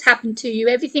everything that's happened to you,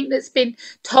 everything that's been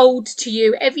told to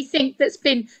you, everything that's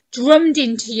been drummed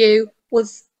into you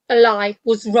was a lie,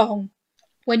 was wrong.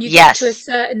 When you get to a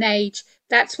certain age,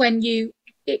 that's when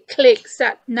it clicks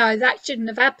that no, that shouldn't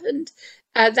have happened.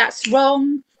 That's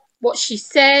wrong. What she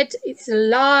said, it's a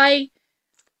lie.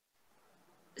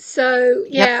 So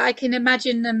yeah, I can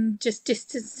imagine them just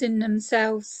distancing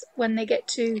themselves when they get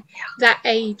to that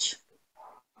age.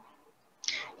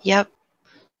 Yep.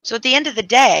 So at the end of the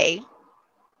day,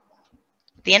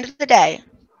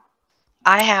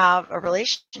 I have a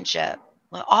relationship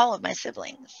with all of my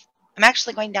siblings. I'm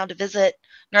actually going down to visit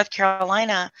North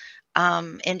Carolina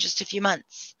in just a few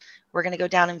months We're going to go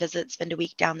down and visit, spend a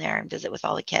week down there and visit with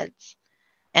all the kids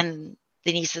and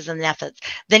the nieces and nephews.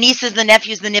 The nieces, the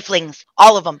nephews, the niflings,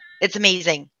 all of them. It's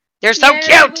amazing. They're so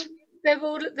cute. They've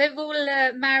all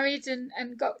married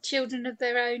and got children of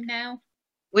their own now.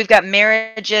 We've got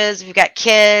marriages, we've got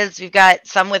kids, we've got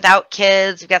some without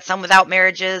kids, we've got some without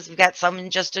marriages, we've got some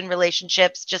just in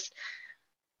relationships, just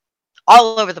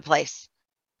all over the place.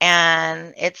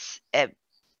 And but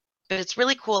it's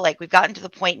really cool. Like, we've gotten to the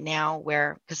point now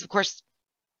where, because of course,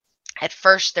 at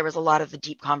first there was a lot of the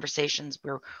deep conversations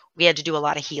where we had to do a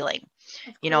lot of healing.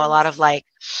 A lot of like,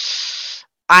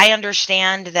 I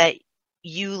understand that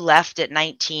you left at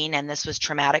 19 and this was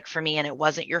traumatic for me and it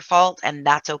wasn't your fault, and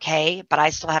that's okay, but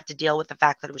I still have to deal with the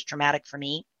fact that it was traumatic for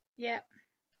me. Yeah.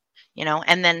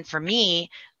 And then for me,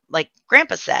 like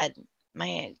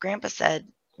my grandpa said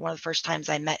one of the first times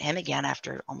I met him again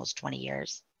after almost 20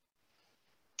 years,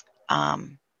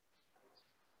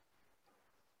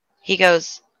 he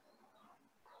goes,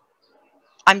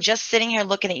 I'm just sitting here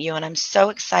looking at you and I'm so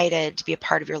excited to be a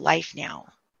part of your life now.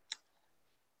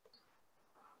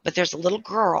 But there's a little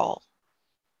girl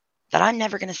that I'm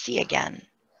never going to see again.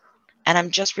 And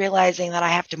I'm just realizing that I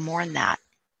have to mourn that,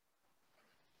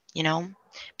 and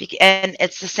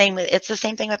it's the same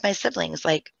thing with my siblings.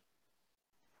 Like,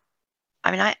 I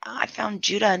mean, I found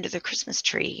Judah under the Christmas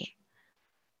tree.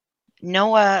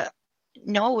 Noah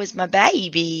was my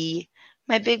baby,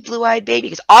 my big blue-eyed baby.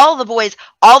 Because all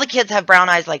the kids have brown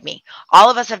eyes like me.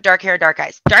 All of us have dark hair, dark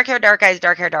eyes. Dark hair, dark eyes,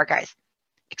 dark hair, dark eyes.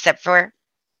 Except for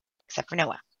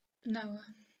Noah. Noah.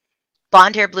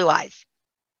 Blonde hair, blue eyes.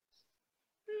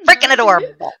 Freaking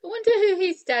adorable. I wonder who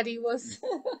his daddy was.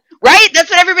 Right?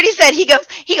 That's what everybody said. He goes,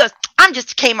 I'm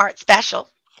just a Kmart special.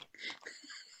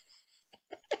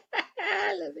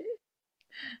 I love it.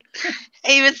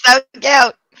 He was so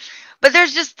cute. But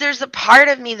there's a part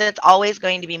of me that's always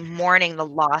going to be mourning the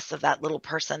loss of that little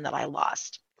person that I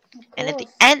lost. And at the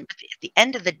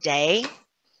end of the day,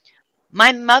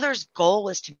 my mother's goal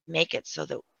was to make it so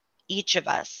that each of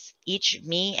us,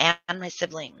 me and my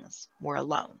siblings, were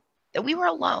alone. That we were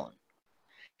alone.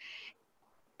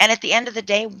 And at the end of the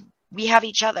day, we have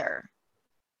each other.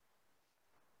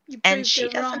 And she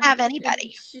doesn't have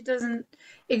anybody. She doesn't.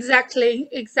 Exactly.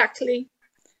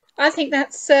 I think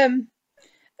that's a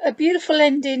beautiful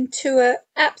ending to a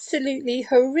absolutely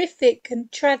horrific and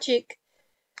tragic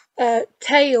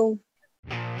tale.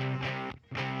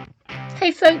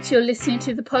 Hey folks, you're listening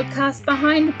to the podcast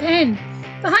Behind the Pen.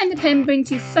 Behind the Pen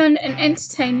brings you fun and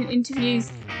entertaining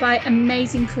interviews by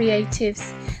amazing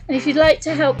creatives. And if you'd like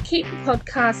to help keep the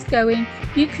podcast going,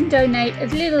 you can donate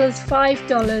as little as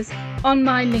 $5 on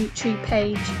my Linktree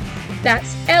page.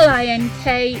 That's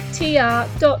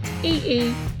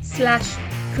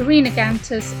linktr.ee/Karina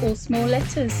Gantus, all small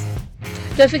letters.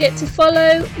 Don't forget to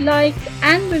follow, like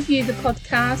and review the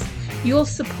podcast. Your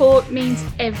support means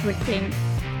everything.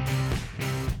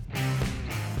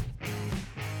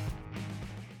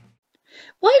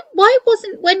 Why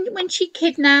wasn't when she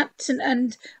kidnapped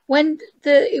and when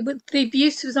the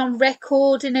abuse was on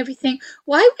record and everything,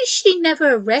 why was she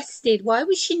never arrested? Why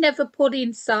was she never put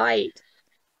inside?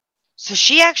 So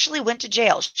she actually went to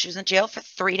jail. She was in jail for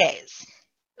 3 days.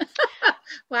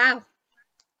 Wow.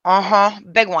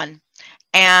 Big one.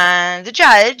 And the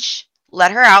judge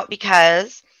let her out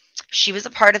because she was a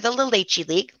part of the La Leche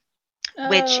League,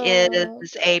 which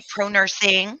is a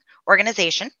pro-nursing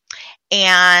organization.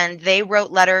 And they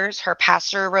wrote letters. Her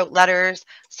pastor wrote letters.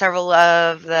 Several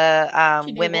of the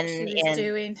women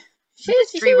doing. She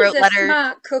was a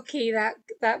smart cookie,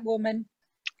 that woman.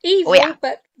 Evil,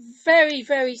 but very,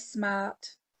 very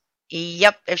smart.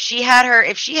 Yep. If she had her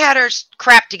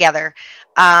crap together,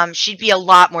 she'd be a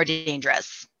lot more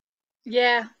dangerous.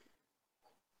 Yeah.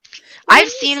 I've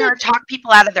seen her talk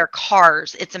people out of their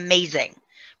cars. It's amazing.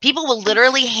 People will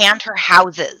literally hand her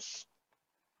houses.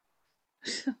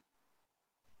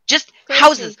 Just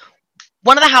houses.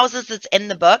 One of the houses that's in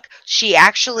the book, she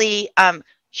actually,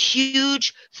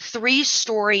 huge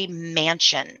 3-story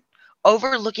mansion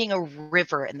overlooking a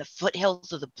river in the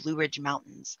foothills of the Blue Ridge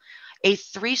Mountains. A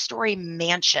 3-story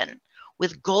mansion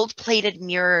with gold-plated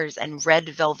mirrors and red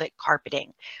velvet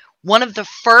carpeting. One of the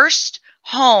first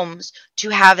homes to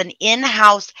have an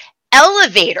in-house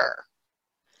elevator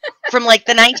from like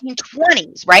the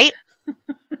 1920s, right?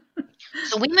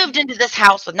 So we moved into this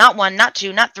house with not 1, not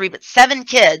 2, not 3, but 7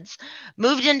 kids.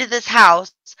 Moved into this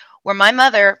house where my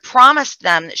mother promised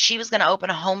them that she was going to open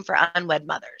a home for unwed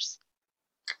mothers.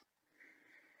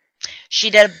 She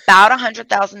did about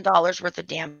 $100,000 worth of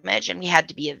damage, and we had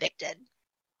to be evicted.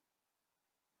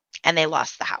 And they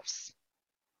lost the house.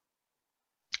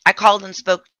 I called and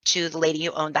spoke to the lady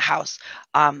who owned the house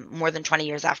more than 20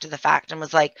 years after the fact and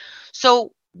was like,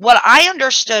 so what I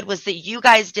understood was that you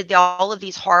guys did all of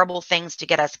these horrible things to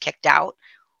get us kicked out.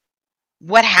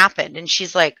 What happened? And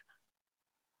she's like,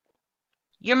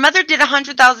 your mother did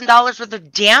 $100,000 worth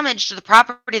of damage to the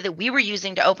property that we were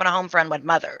using to open a home for unwed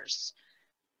mothers.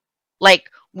 Like,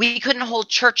 we couldn't hold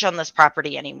church on this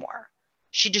property anymore.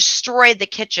 She destroyed the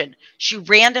kitchen. She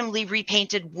randomly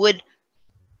repainted wood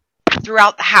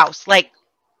throughout the house. Like,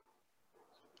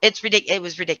 it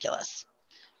was ridiculous.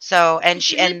 So, and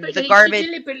the garbage. She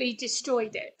deliberately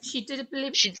destroyed it. She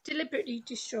deliberately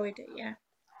destroyed it. Yeah.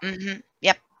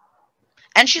 Yep.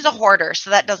 And she's a hoarder,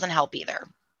 so that doesn't help either.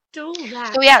 Do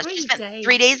that. So yeah, she spent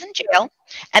 3 days in jail,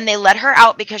 and they let her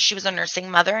out because she was a nursing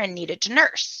mother and needed to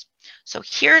nurse. So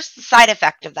here's the side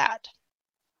effect of that.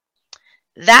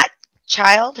 That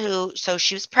child so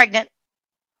she was pregnant.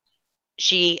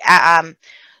 She got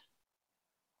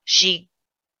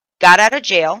out of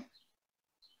jail,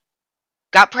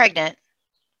 got pregnant,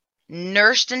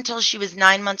 nursed until she was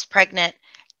 9 months pregnant,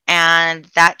 and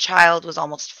that child was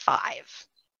almost 5.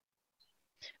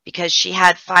 Because she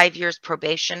had 5 years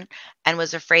probation and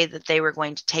was afraid that they were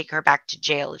going to take her back to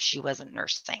jail if she wasn't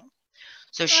nursing.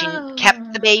 So she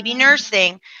kept the baby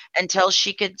nursing until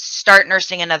she could start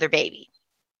nursing another baby.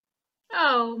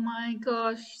 Oh my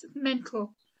gosh,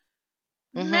 mental.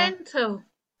 Mental.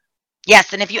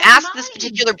 Yes, and if you ask this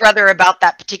particular brother about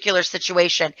that particular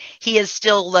situation, he is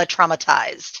still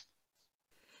traumatized.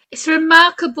 It's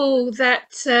remarkable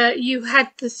that you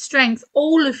had the strength,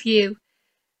 all of you,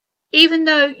 even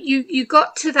though you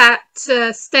got to that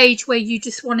stage where you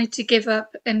just wanted to give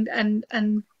up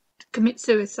and commit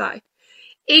suicide.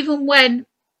 Even when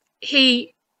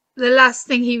the last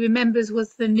thing he remembers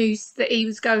was the noose that he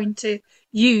was going to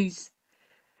use.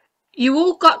 You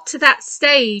all got to that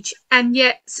stage, and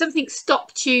yet something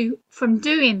stopped you from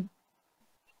doing.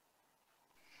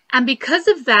 And because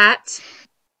of that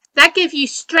gave you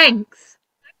strength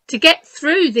to get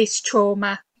through this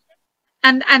trauma,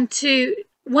 and to,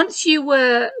 once you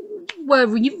were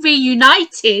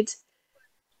reunited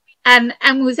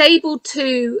and was able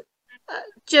to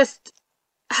just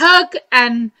hug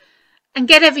and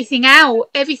get everything out,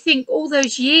 all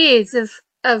those years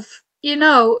of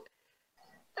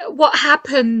what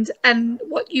happened and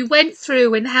what you went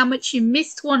through and how much you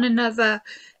missed one another,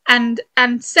 and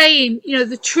saying,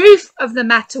 the truth of the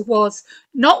matter was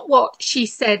not what she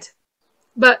said,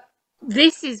 but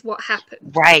this is what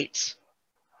happened. Right.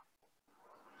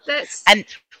 And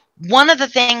one of the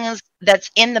things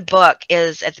that's in the book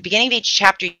is at the beginning of each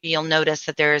chapter, you'll notice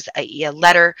that there's a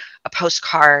letter, a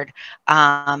postcard,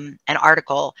 an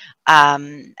article,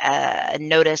 a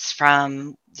notice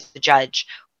from the judge,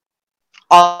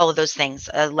 all of those things,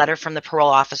 a letter from the parole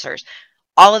officers,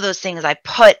 all of those things. I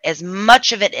put as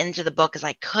much of it into the book as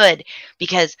I could,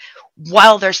 because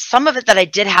while there's some of it that I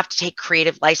did have to take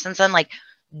creative license on, like,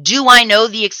 do I know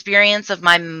the experience of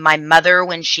my mother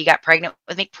when she got pregnant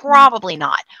with me? Probably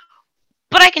not.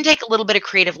 But I can take a little bit of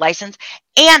creative license,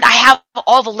 and I have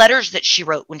all the letters that she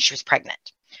wrote when she was pregnant.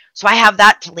 So I have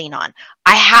that to lean on.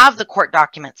 I have the court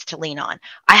documents to lean on.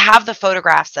 I have the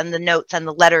photographs and the notes and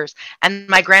the letters and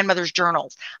my grandmother's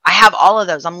journals. I have all of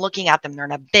those. I'm looking at them. They're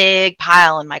in a big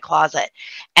pile in my closet.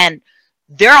 And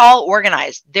they're all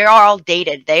organized. They're all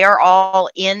dated. They are all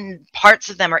in, parts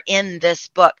of them are in this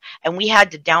book. And we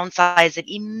had to downsize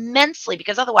it immensely,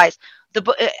 because otherwise the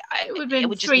book, it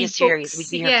would just be a series. We'd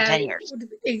be here for 10 years.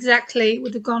 Exactly. It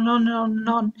would have gone on and on and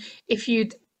on if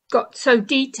you'd got so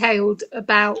detailed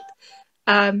about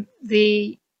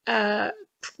the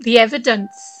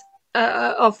evidence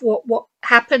of what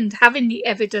happened, having the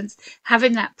evidence,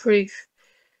 having that proof.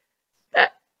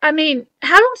 I mean,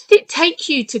 how long did it take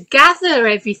you to gather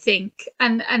everything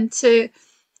and to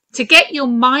get your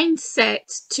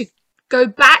mindset to go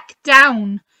back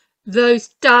down those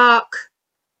dark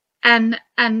and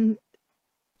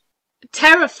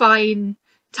terrifying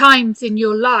times in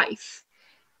your life?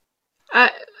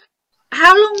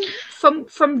 How long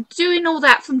from doing all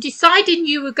that, from deciding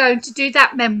you were going to do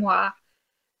that memoir,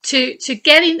 to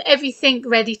getting everything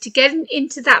ready, to getting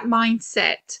into that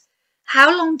mindset?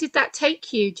 How long did that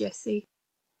take you, Jessie?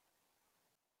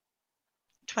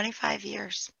 25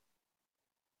 years.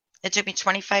 It took me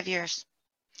 25 years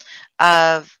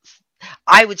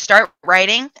I would start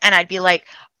writing and I'd be like,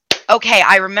 okay,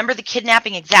 I remember the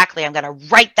kidnapping exactly. I'm going to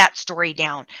write that story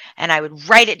down. And I would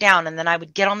write it down. And then I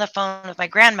would get on the phone with my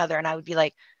grandmother and I would be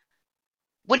like,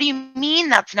 what do you mean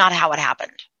that's not how it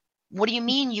happened? What do you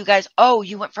mean you guys,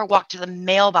 you went for a walk to the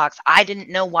mailbox. I didn't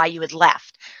know why you had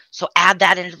left. So add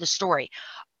that into the story.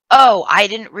 oh, I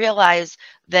didn't realize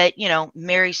that,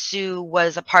 Mary Sue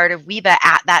was a part of Weba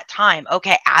at that time.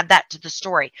 Okay, add that to the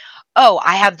story. Oh,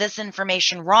 I have this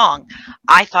information wrong.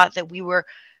 I thought that we were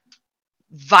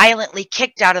violently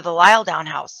kicked out of the Lyledown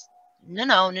house.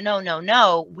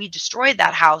 No. We destroyed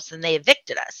that house and they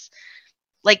evicted us.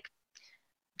 Like,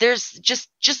 there's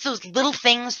just those little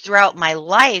things throughout my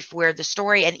life where the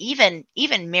story, and even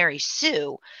Mary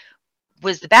Sue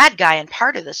was the bad guy in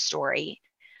part of the story,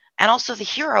 and also the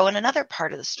hero in another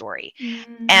part of the story.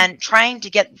 And trying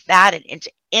to get that and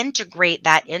to integrate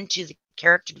that into the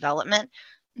character development,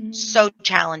 so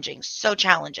challenging.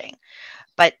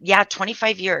 But yeah,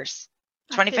 25 years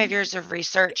of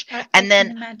research, and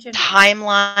then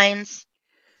timelines.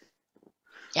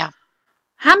 Yeah.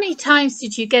 How many times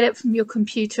did you get it from your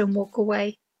computer and walk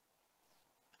away?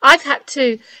 I've had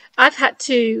to,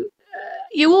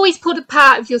 you always put a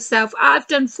part of yourself. I've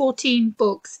done 14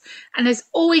 books and there's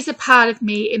always a part of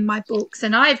me in my books.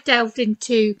 And I've delved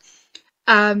into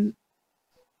the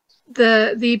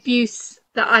abuse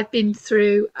that I've been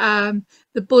through,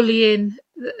 the bullying,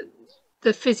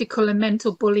 the physical and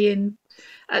mental bullying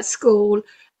at school,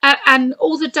 and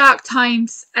all the dark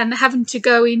times, and having to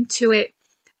go into it,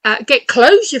 get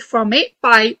closure from it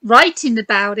by writing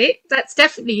about it. That's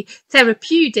definitely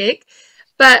therapeutic.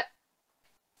 But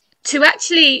to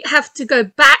actually have to go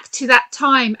back to that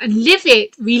time and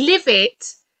relive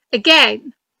it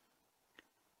again,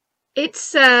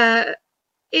 it's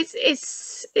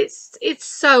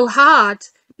so hard,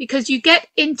 because you get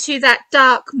into that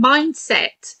dark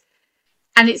mindset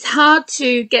and it's hard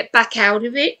to get back out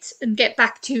of it and get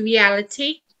back to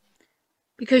reality,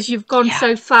 because you've gone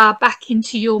so far back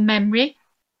into your memory.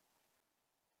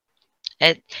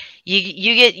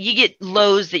 You get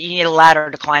lows that you need a ladder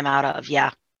to climb out of.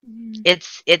 Yeah.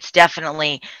 It's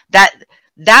definitely that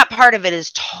part of it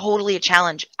is totally a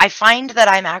challenge. I find that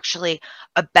I'm actually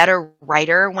a better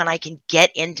writer when I can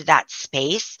get into that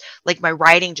space. Like, my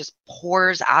writing just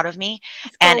pours out of me,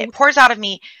 and it pours out of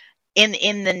me in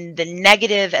the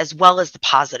negative as well as the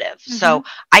positive. So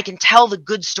I can tell the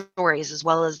good stories as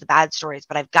well as the bad stories,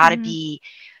 but I've got to be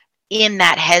in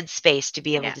that headspace to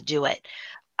be able to do it.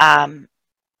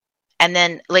 And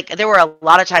then, like, there were a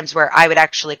lot of times where I would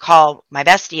actually call my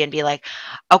bestie and be like,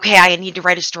 okay, I need to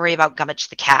write a story about Gummidge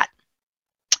the cat,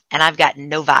 and I've got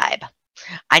no vibe.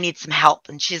 I need some help.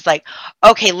 And she's like,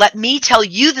 okay, let me tell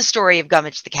you the story of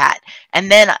Gummidge the cat,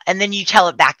 and then you tell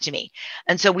it back to me.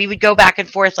 And so we would go back and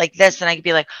forth like this, and I could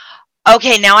be like,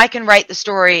 okay, now I can write the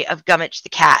story of Gummidge the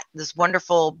cat, this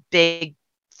wonderful big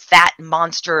fat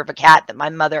monster of a cat that my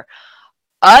mother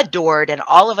adored and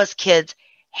all of us kids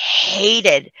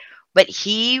hated. But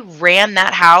he ran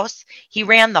that house. He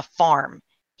ran the farm.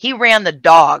 He ran the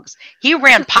dogs. He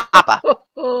ran Papa.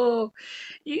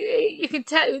 You can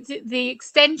tell the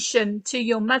extension to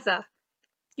your mother.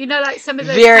 Like some of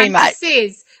those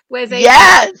fantasies where they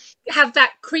have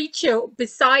that creature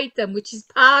beside them, which is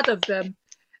part of them.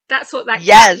 That's what that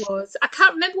cat was. I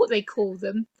can't remember what they call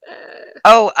them.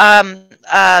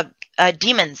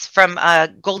 Demons from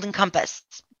Golden Compass.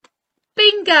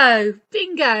 Bingo.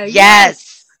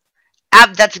 Yes.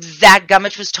 That's exact.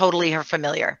 Gummidge was totally her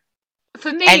familiar.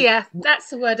 Familiar. That's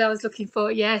the word I was looking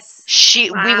for. Yes.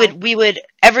 We would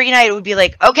every night it would be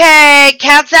like, okay,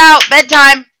 cats out,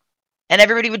 bedtime, and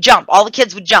everybody would jump. All the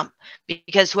kids would jump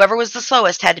because whoever was the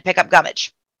slowest had to pick up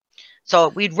Gummidge. So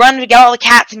we'd run to get all the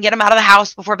cats and get them out of the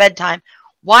house before bedtime.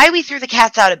 Why we threw the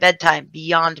cats out at bedtime,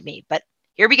 beyond me. But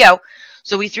here we go.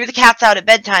 So we threw the cats out at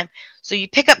bedtime. So you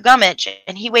pick up Gummidge,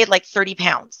 and he weighed like 30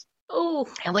 pounds. Oh.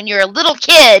 And when you're a little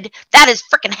kid, that is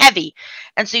freaking heavy.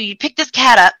 And so you pick this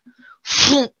cat up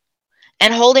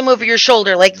and hold him over your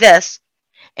shoulder like this,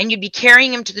 and you'd be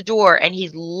carrying him to the door, and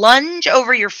he'd lunge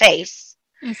over your face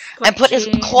and put his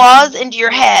claws into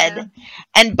your head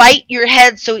and bite your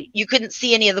head so you couldn't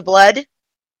see any of the blood.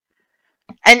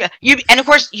 And of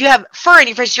course you have fur in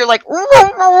your face. You're like,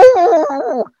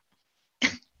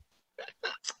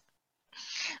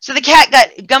 so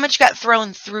Gummidge got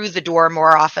thrown through the door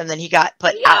more often than he got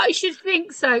put out. I should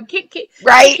think so. Kick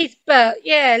right? Kick his butt.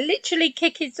 Yeah, literally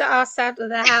kick his ass out of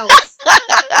the house.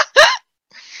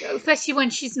 Especially when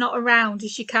she's not around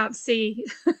and she can't see.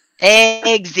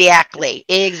 Exactly.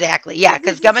 Yeah,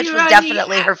 because Gummidge was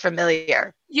definitely her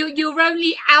familiar. Your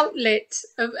only outlet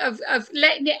of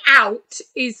letting it out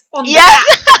is on the back.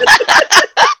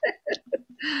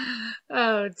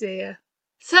 Oh dear.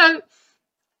 So,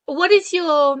 what is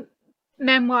your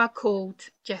memoir called,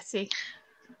 Jessie?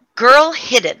 Girl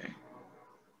Hidden.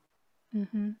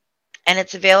 Mm-hmm. And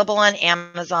it's available on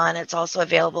Amazon. It's also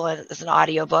available as an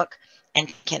audiobook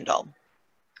and Kindle.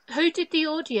 Who did the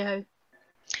audio?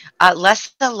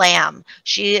 Lessa Lamb.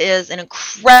 She is an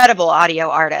incredible audio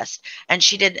artist, and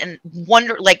she did an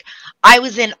wonder. Like, I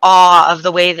was in awe of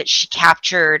the way that she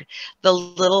captured the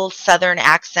little Southern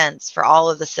accents for all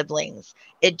of the siblings.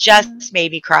 It just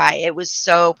made me cry. It was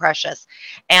so precious,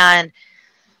 and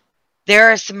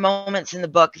there are some moments in the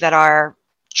book that are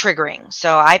triggering.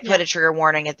 So I put a trigger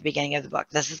warning at the beginning of the book.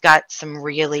 This has got some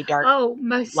really dark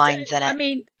lines in it. I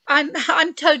mean,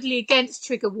 I'm totally against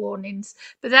trigger warnings,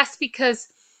 but that's because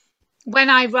when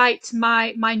I write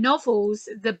my novels,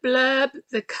 the blurb,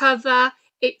 the cover,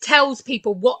 it tells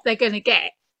people what they're going to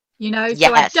get, you know.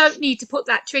 So I don't need to put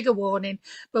that trigger warning.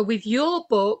 But with your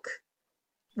book,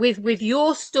 with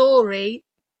your story,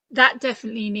 that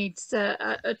definitely needs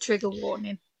a trigger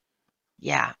warning.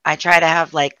 Yeah, I try to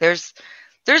have, like, there's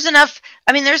enough.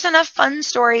 I mean, there's enough fun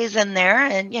stories in there,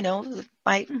 and you know,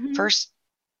 my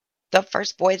the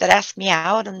first boy that asked me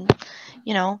out, and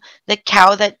you know, the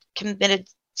cow that committed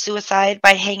suicide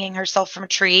by hanging herself from a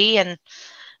tree, and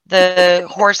the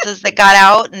horses that got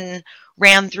out and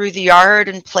ran through the yard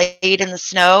and played in the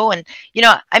snow, and you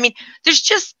know, I mean, there's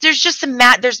just some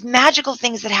there's magical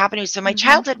things that happen to me. So my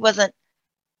childhood wasn't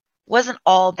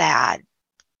all bad.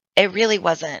 It really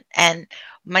wasn't. And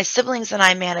my siblings and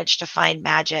I managed to find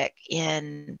magic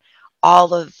in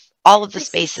all of the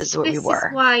spaces where we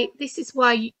were. This is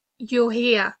why you're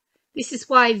here. This is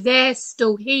why they're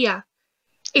still here.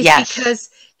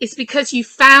 It's because you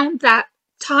found that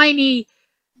tiny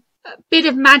bit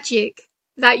of magic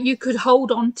that you could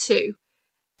hold on to,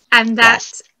 and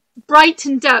that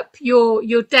brightened up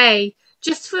your day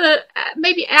just for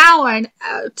maybe an hour and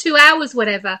 2 hours,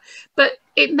 whatever. But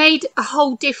it made a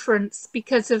whole difference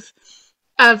because of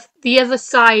the other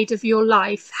side of your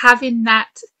life, having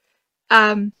that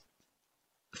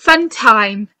fun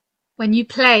time when you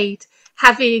played,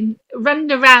 having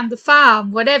running around the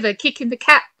farm, whatever, kicking the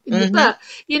cat in the butt.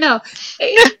 You know,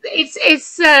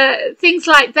 it's things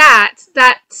like that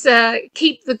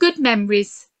keep the good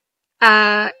memories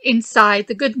inside,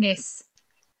 the goodness.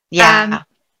 Yeah.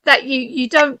 That you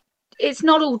don't. It's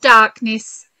not all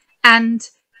darkness, and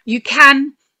you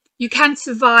can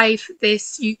survive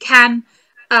this. You can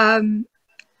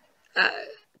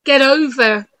get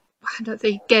over. I don't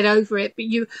think get over it, but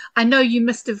I know you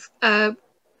must have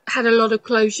had a lot of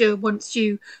closure once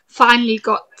you finally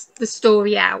got the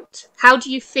story out. How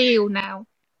do you feel now?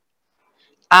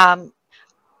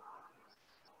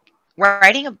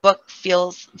 Writing a book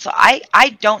feels so.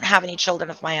 I don't have any children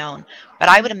of my own, but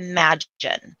I would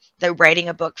imagine that writing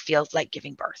a book feels like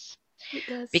giving birth. It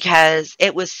does. Because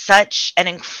it was such an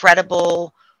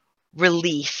incredible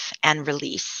relief and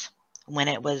release when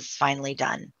it was finally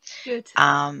done. Good.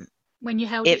 When you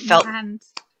held it in felt, your hand.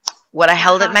 When I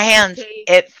held it in my hands,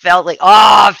 it felt like,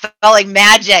 it felt like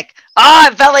magic.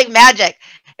 It felt like magic.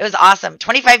 It was awesome.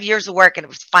 25 years of work, and it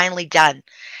was finally done.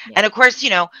 Yeah. And of course, you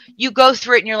know, you go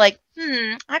through it and you're like,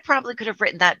 I probably could have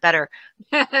written that better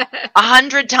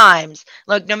 100 times.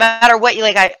 Look, no matter what you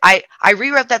like, I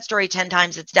rewrote that story 10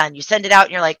 times. It's done. You send it out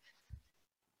and you're like,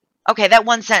 okay, that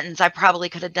one sentence, I probably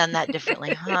could have done that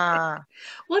differently.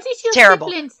 What did your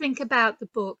siblings think about the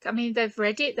book? I mean, they've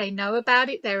read it. They know about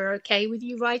it. They're okay with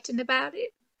you writing about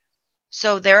it.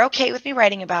 So they're okay with me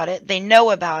writing about it. They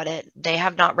know about it. They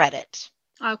have not read it.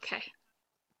 Okay.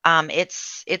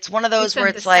 It's one of those where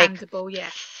it's like,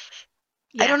 yeah.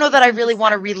 I don't know that I really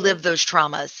want to relive those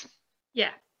traumas.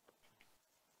 Yeah.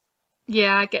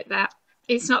 Yeah, I get that.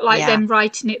 It's not like them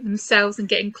writing it themselves and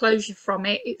getting closure from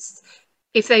it. It's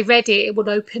if they read it, it would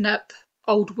open up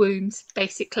old wounds,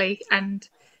 basically. And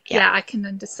I can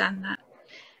understand that.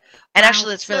 And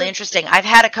actually, it's really interesting. I've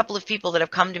had a couple of people that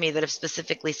have come to me that have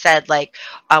specifically said, like,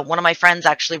 one of my friends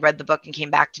actually read the book and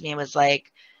came back to me and was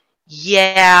like,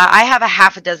 yeah, I have a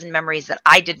half a dozen memories that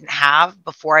I didn't have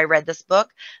before I read this book,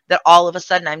 that all of a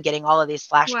sudden I'm getting all of these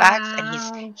flashbacks.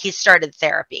 Wow. And he's started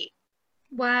therapy.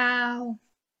 Wow.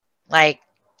 Like,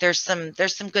 there's some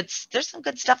good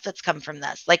stuff that's come from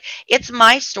this. Like, it's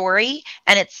my story,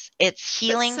 and it's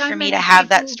healing for me to have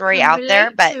that story out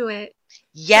there. But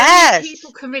yes, so many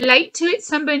people can relate to it.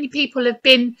 So many people have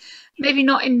been maybe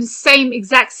not in the same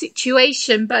exact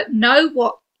situation, but know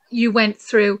what you went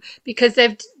through because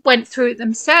they've went through it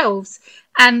themselves.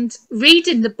 And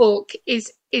reading the book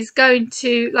is going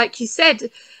to, like you said,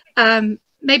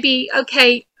 maybe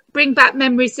bring back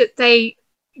memories that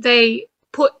they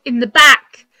put in the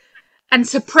back and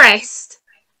suppressed,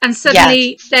 and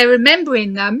suddenly they're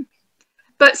remembering them.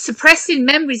 But suppressing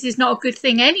memories is not a good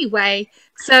thing anyway.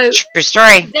 So true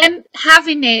story. Them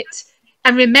having it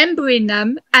and remembering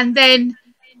them, and then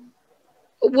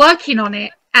working on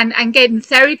it and getting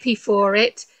therapy for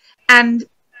it, and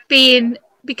being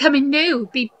becoming new,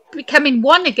 becoming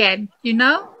one again, you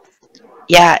know?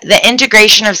 Yeah, the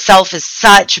integration of self is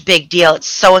such a big deal. It's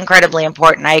so incredibly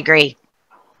important. I agree.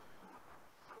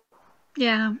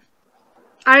 Yeah.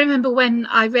 I remember when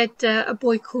I read A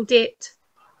Boy Called It,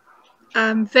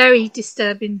 very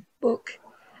disturbing book.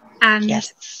 And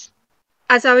Yes.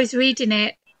 as I was reading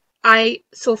it, I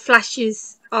saw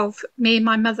flashes of me and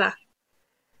my mother.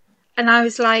 And I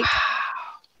was like,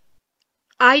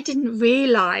 I didn't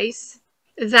realize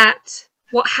that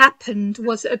what happened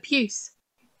was abuse.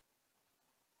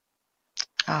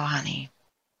 Oh, honey.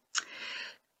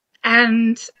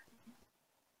 And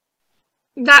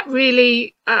that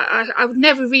really, I would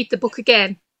never read the book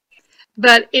again,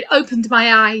 but it opened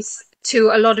my eyes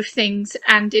to a lot of things.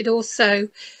 And it also,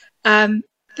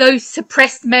 those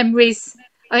suppressed memories.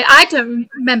 I don't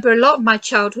remember a lot of my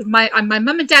childhood. My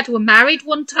mum and dad were married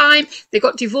one time. They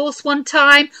got divorced one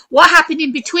time. What happened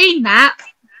in between that?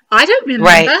 I don't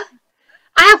remember. Right.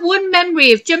 I have one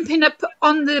memory of jumping up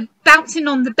bouncing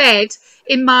on the bed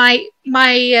in my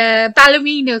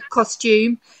ballerina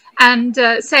costume and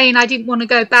saying I didn't want to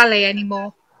go ballet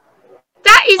anymore.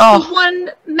 That is the Oh,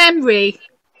 one memory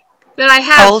that I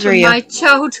how have old were from you? my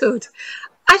childhood.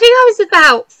 I think I was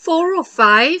about 4 or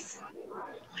 5. Oh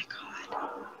my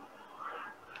God.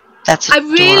 That's I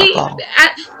really, adorable.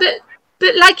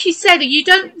 but like you said, you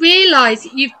don't realise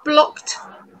that you've blocked.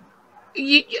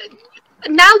 You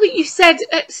now that you've said,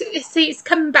 see, it's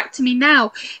coming back to me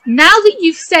now. Now that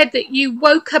you've said that you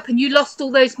woke up and you lost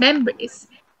all those memories,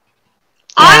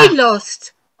 I Yeah.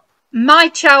 lost my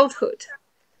childhood.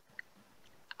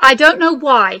 I don't know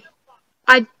why.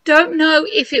 I don't know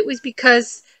if it was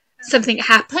because something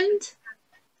happened.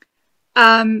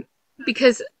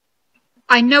 Because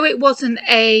I know it wasn't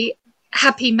a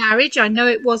happy marriage. I know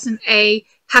it wasn't a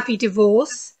happy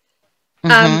divorce.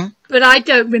 Mm-hmm. But I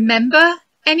don't remember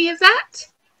any of that.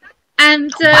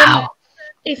 And Wow.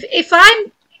 if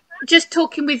I'm just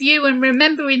talking with you and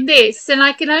remembering this, then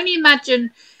I can only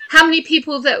imagine how many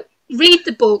people that read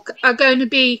the book are going to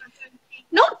be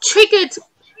not triggered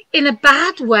in a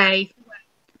bad way.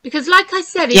 Because like I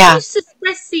said, if you Yeah.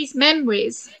 suppress these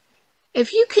memories,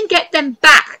 if you can get them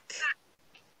back,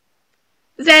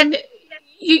 then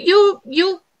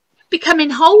you're becoming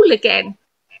whole again.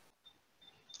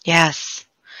 Yes.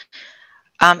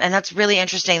 And that's really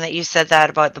interesting that you said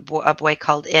that about A Boy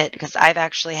Called It, because I've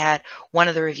actually had one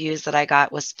of the reviews that I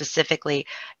got was specifically,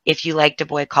 if you liked A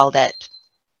Boy Called It,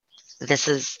 this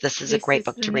is a This great is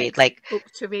book the to read. next Like, book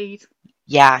to read.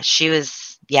 yeah, she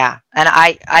was, yeah, and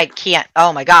I can't.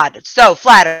 Oh my God, it's so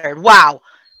flattered. Wow.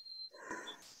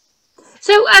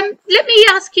 So let me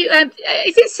ask you: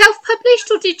 is it self-published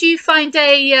or did you find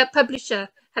a publisher?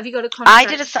 Have you got a I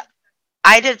did a contract? se-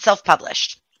 I did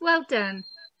self-published. Well done.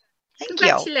 Thank you.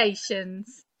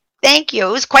 Congratulations. Thank you.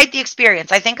 It was quite the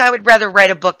experience. I think I would rather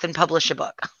write a book than publish a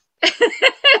book.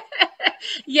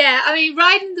 Yeah, I mean,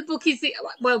 writing the book is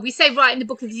we say writing the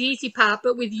book is the easy part,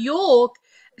 but with your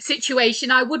situation,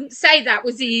 I wouldn't say that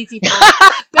was the easy part.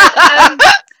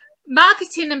 But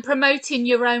marketing and promoting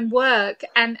your own work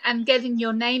and getting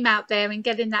your name out there and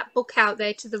getting that book out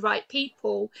there to the right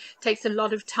people takes a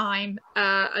lot of time, a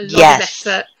lot of Yes.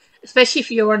 effort, especially if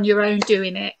you're on your own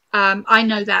doing it. I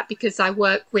know that because I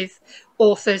work with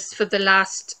authors for the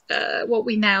last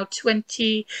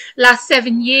last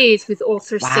 7 years with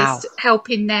Author Wow. Assist,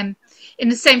 helping them in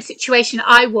the same situation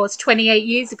I was 28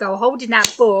 years ago, holding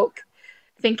that book,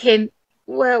 thinking,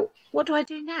 well, what do I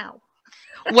do now?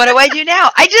 What do I do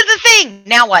now? I did the thing.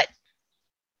 Now what?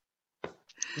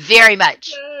 Very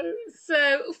much.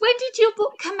 So when did your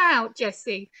book come out,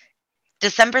 Jessie?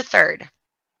 December 3rd.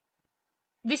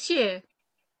 This year?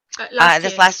 Last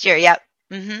This year? last year. Yep.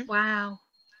 Hmm. Wow.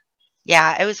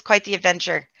 Yeah, it was quite the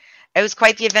adventure. It was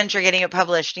quite the adventure getting it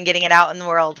published and getting it out in the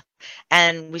world.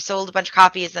 And we sold a bunch of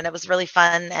copies and it was really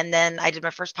fun. And then I did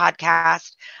my first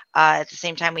podcast. At the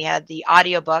same time, we had the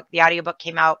audiobook. The audiobook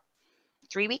came out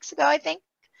 3 weeks ago, I think.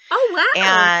 Oh, wow.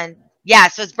 And yeah,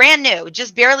 so it's brand new. It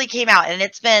just barely came out and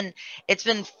it's been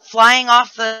flying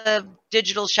off the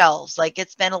digital shelves. Like,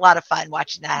 it's been a lot of fun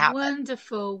watching that happen.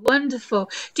 Wonderful, wonderful.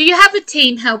 Do you have a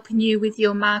team helping you with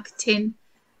your marketing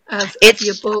of your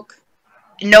It's book?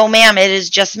 no, ma'am, it is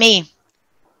just me.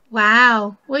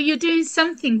 Wow. Well, you're doing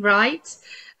something right.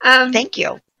 Um, Thank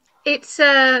you. it's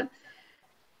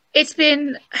it's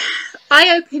been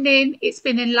eye-opening. It's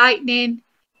been enlightening.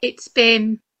 It's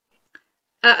been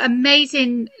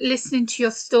amazing listening to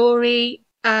your story.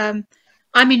 I'm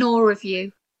in awe of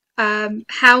you.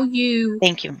 How you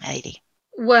Thank you, Heidi.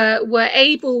 were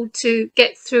able to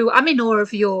get through. I'm in awe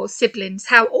of your siblings.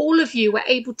 How all of you were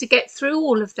able to get through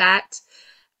all of that,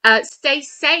 stay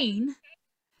sane,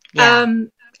 Yeah.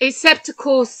 Except of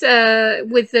course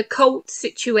with the cult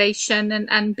situation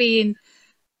and being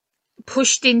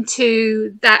pushed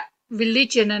into that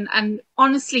religion and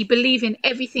honestly believing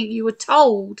everything you were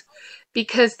told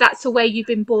because that's the way you've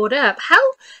been brought up. How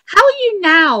are you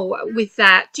now with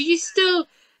that? Do you still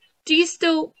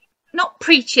not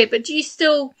preach it, but do you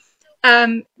still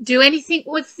do anything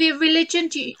with the religion?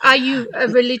 Are you a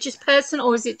religious person,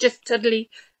 or is it just totally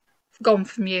gone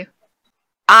from you?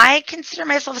 I consider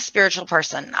myself a spiritual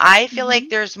person. I feel like Mm-hmm.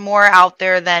 there's more out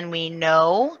there than we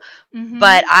know,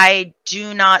 but Mm-hmm. I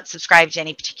do not subscribe to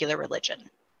any particular religion.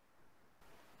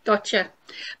 Gotcha.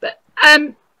 But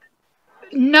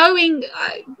knowing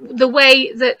the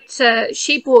way that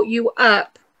she brought you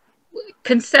up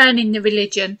concerning the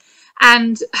religion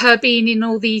and her being in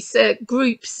all these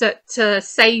groups that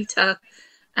saved her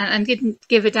and didn't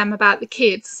give a damn about the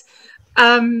kids,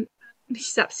 which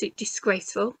is absolutely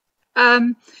disgraceful.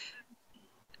 Um,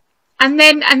 and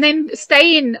then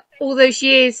staying all those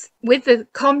years with the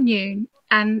commune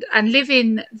and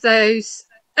living those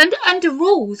under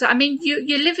rules. I mean,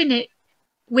 you're living it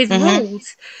with Hmm.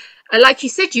 rules. Like you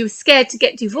said, you were scared to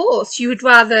get divorced. You would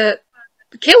rather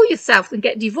kill yourself than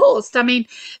get divorced. I mean,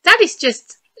 that is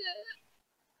just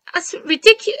that's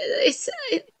ridiculous.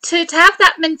 To have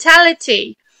that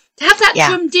mentality, to have that Yeah.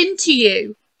 drummed into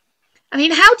you. I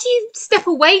mean, how do you step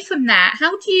away from that?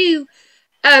 How do you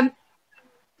um,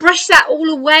 brush that all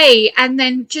away and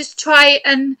then just try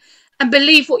and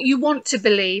believe what you want to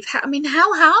believe? I mean,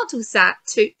 how hard was that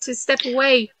to step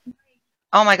away?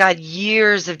 Oh my God,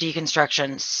 years of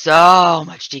deconstruction, so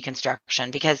much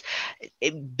deconstruction because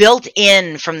it built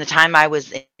in from the time I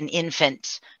was an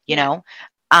infant, you Yeah. know?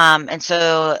 And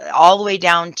so all the way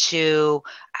down to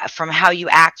from how you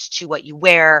act to what you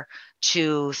wear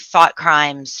to thought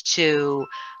crimes to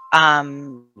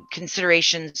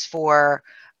considerations for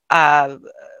uh,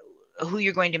 who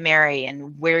you're going to marry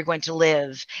and where you're going to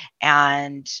live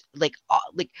and like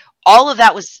all of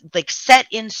that was like set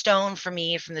in stone for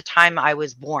me from the time I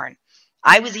was born.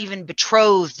 I was Yeah. even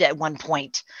betrothed at one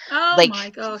point. Oh my Like,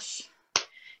 gosh.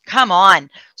 come on.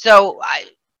 So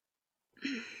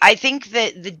I think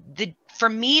that the for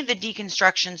me the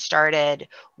deconstruction started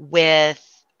with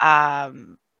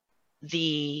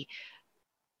the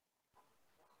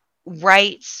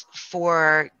rights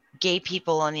for gay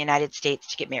people in the United States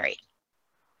to get married.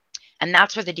 And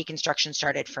that's where the deconstruction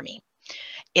started for me.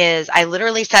 Is I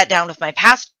literally sat down with my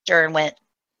pastor and went,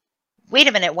 "Wait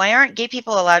a minute, why aren't gay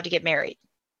people allowed to get married?"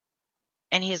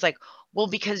 And he's like, "Well,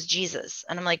 because Jesus."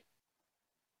 And I'm like,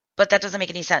 "But that doesn't make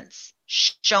any sense.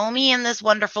 Show me in this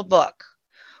wonderful book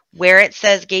where it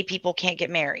says gay people can't get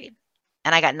married."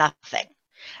 And I got nothing.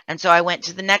 And so I went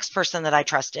to the next person that I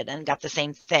trusted and got the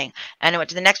same thing. And I went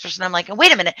to the next person. I'm like,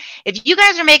 "Wait a minute. If you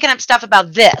guys are making up stuff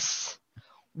about this,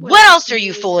 What what else else can are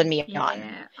you you? fooling me on?"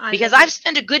 Yeah, I Because love I've it.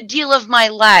 spent a good deal of my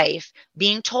life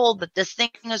being told that this thing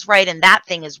is right and that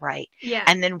thing is right. Yeah.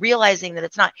 And then realizing that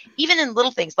it's not, even in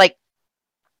little things. Like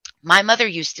my mother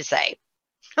used to say,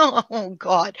 oh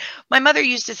God, my mother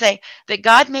used to say that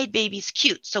God made babies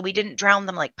cute so we didn't drown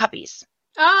them like puppies.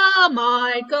 Oh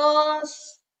my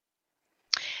gosh.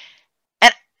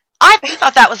 And I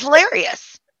thought that was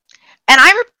hilarious. And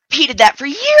I repeated that for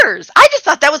years. I just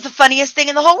thought that was the funniest thing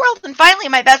in the whole world. And finally,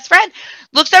 my best friend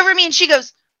looks over at me and she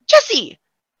goes, "Jessie,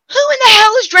 who in the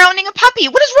hell is drowning a puppy?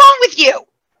 What is wrong with you?"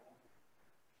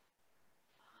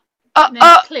 Uh, And then uh,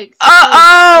 it clicks.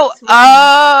 Oh, it's wrong.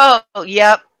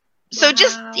 yep. So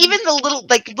just Wow. even the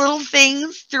little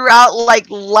things throughout like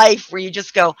life where you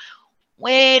just go,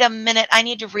 "Wait a minute, I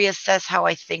need to reassess how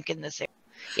I think in this area."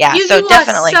 Yeah, so You are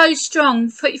definitely. so strong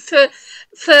for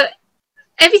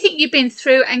everything you've been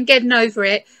through and getting over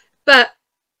it. But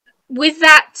with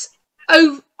that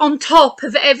on top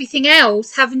of everything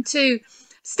else, having to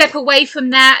step away from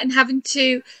that and having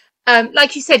to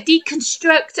like you said,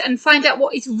 deconstruct and find out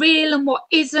what is real and what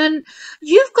isn't.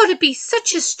 You've got to be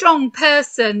such a strong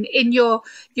person in your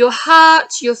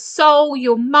heart, your soul,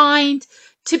 your mind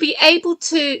to be able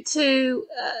to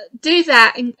do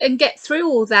that and get through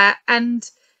all that. And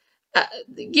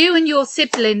you and your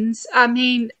siblings, I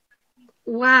mean,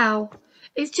 wow,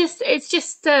 it's just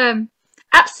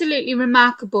absolutely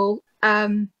remarkable.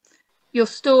 Your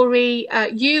story,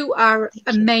 you are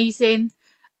Thank you. amazing.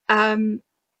 Um,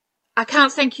 I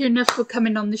can't thank you enough for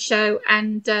coming on the show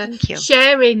and Thank you.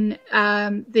 sharing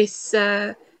this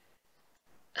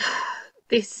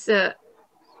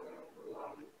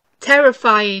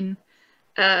terrifying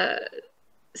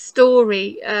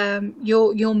story,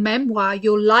 your memoir,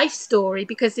 your life story,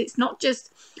 because it's not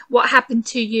just what happened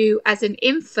to you as an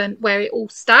infant where it all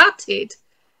started.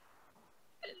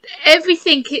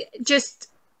 Everything just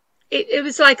it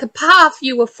was like a path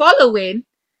you were following,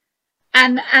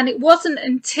 and it wasn't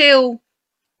until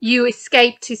you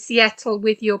escaped to Seattle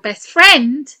with your best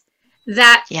friend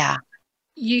that Yeah.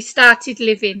 you started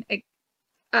living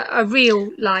a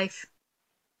real life.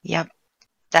 Yep.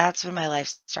 That's when my life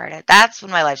started. That's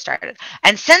when my life started.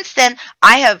 And since then,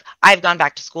 I've gone back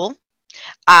to school.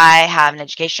 I have an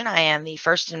education. I am the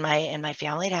first in my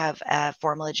family to have a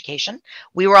formal education.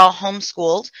 We were all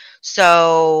homeschooled,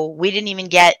 so we didn't even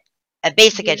get a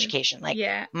basic Yeah, education. Like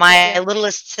yeah, my yeah.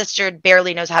 littlest sister barely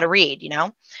knows how to read, you know?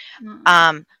 Mm.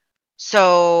 Um,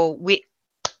 so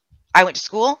I went to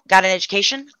school, got an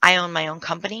education. I own my own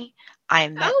company. I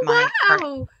met Oh my current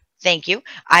wow! Thank you.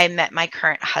 I met my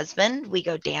current husband. We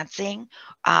go dancing.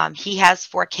 He has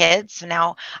 4 kids. So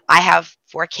now I have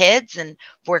 4 kids and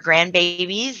 4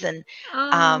 grandbabies. And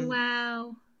Oh um,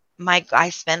 wow! I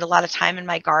spend a lot of time in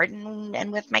my garden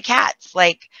and with my cats.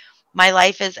 Like my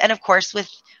life is, and of course with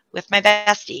my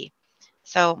bestie.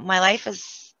 So my life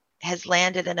has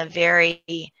landed in a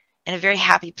very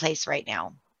happy place right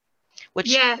now,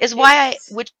 Yeah, it's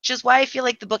which is why I feel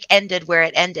like the book ended where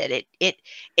it ended.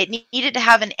 It needed to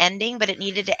have an ending, but it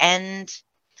needed to end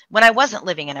when I wasn't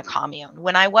living in a commune,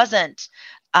 when I wasn't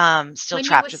still when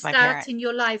you were trapped with my parent. starting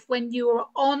your life, when you were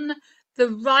on the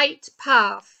right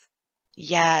path.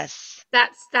 Yes,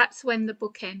 That's when the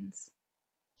book ends.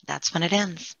 that's when it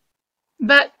ends.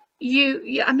 But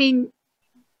I mean,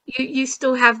 you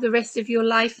still have the rest of your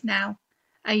life now,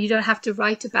 and you don't have to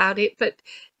write about it. But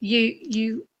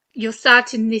you're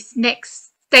starting this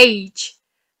next stage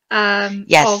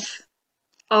Yes.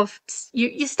 of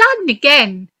you're starting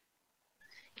again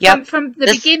Yep. from the This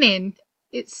beginning.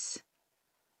 It's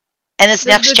and this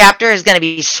next the chapter is going to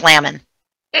be slamming.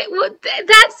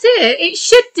 that's it. It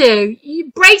should do.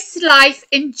 You brace life,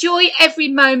 enjoy every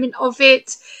moment of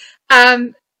it.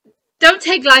 Um, don't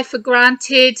take life for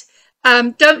granted.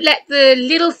 Don't let the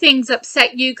little things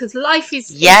upset you because life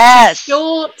is too Yes.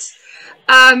 short.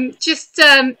 Just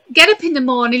get up in the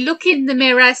morning, look in the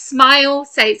mirror, smile,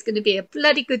 say it's going to be a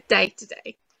bloody good day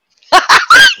today.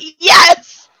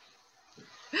 Yes.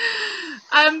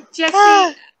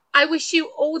 Jessie, Ah, I wish you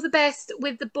all the best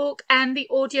with the book and the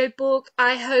audio book.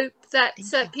 I hope that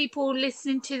thank you. people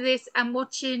listening to this and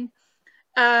watching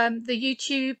the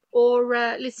YouTube or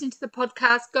listening to the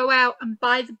podcast go out and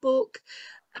buy the book.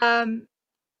 Um,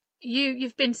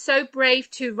 you've been so brave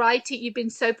to write it. You've been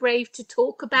so brave to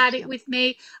talk about Thank it you. with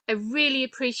me. I really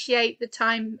appreciate the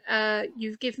time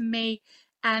you've given me,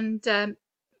 and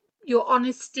your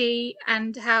honesty,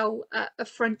 and how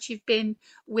upfront you've been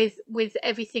with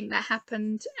everything that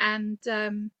happened. And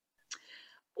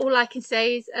all I can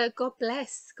say is God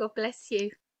bless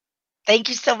you. Thank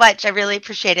you so much. I really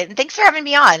appreciate it. And thanks for having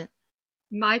me on.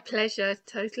 My pleasure,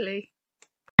 totally.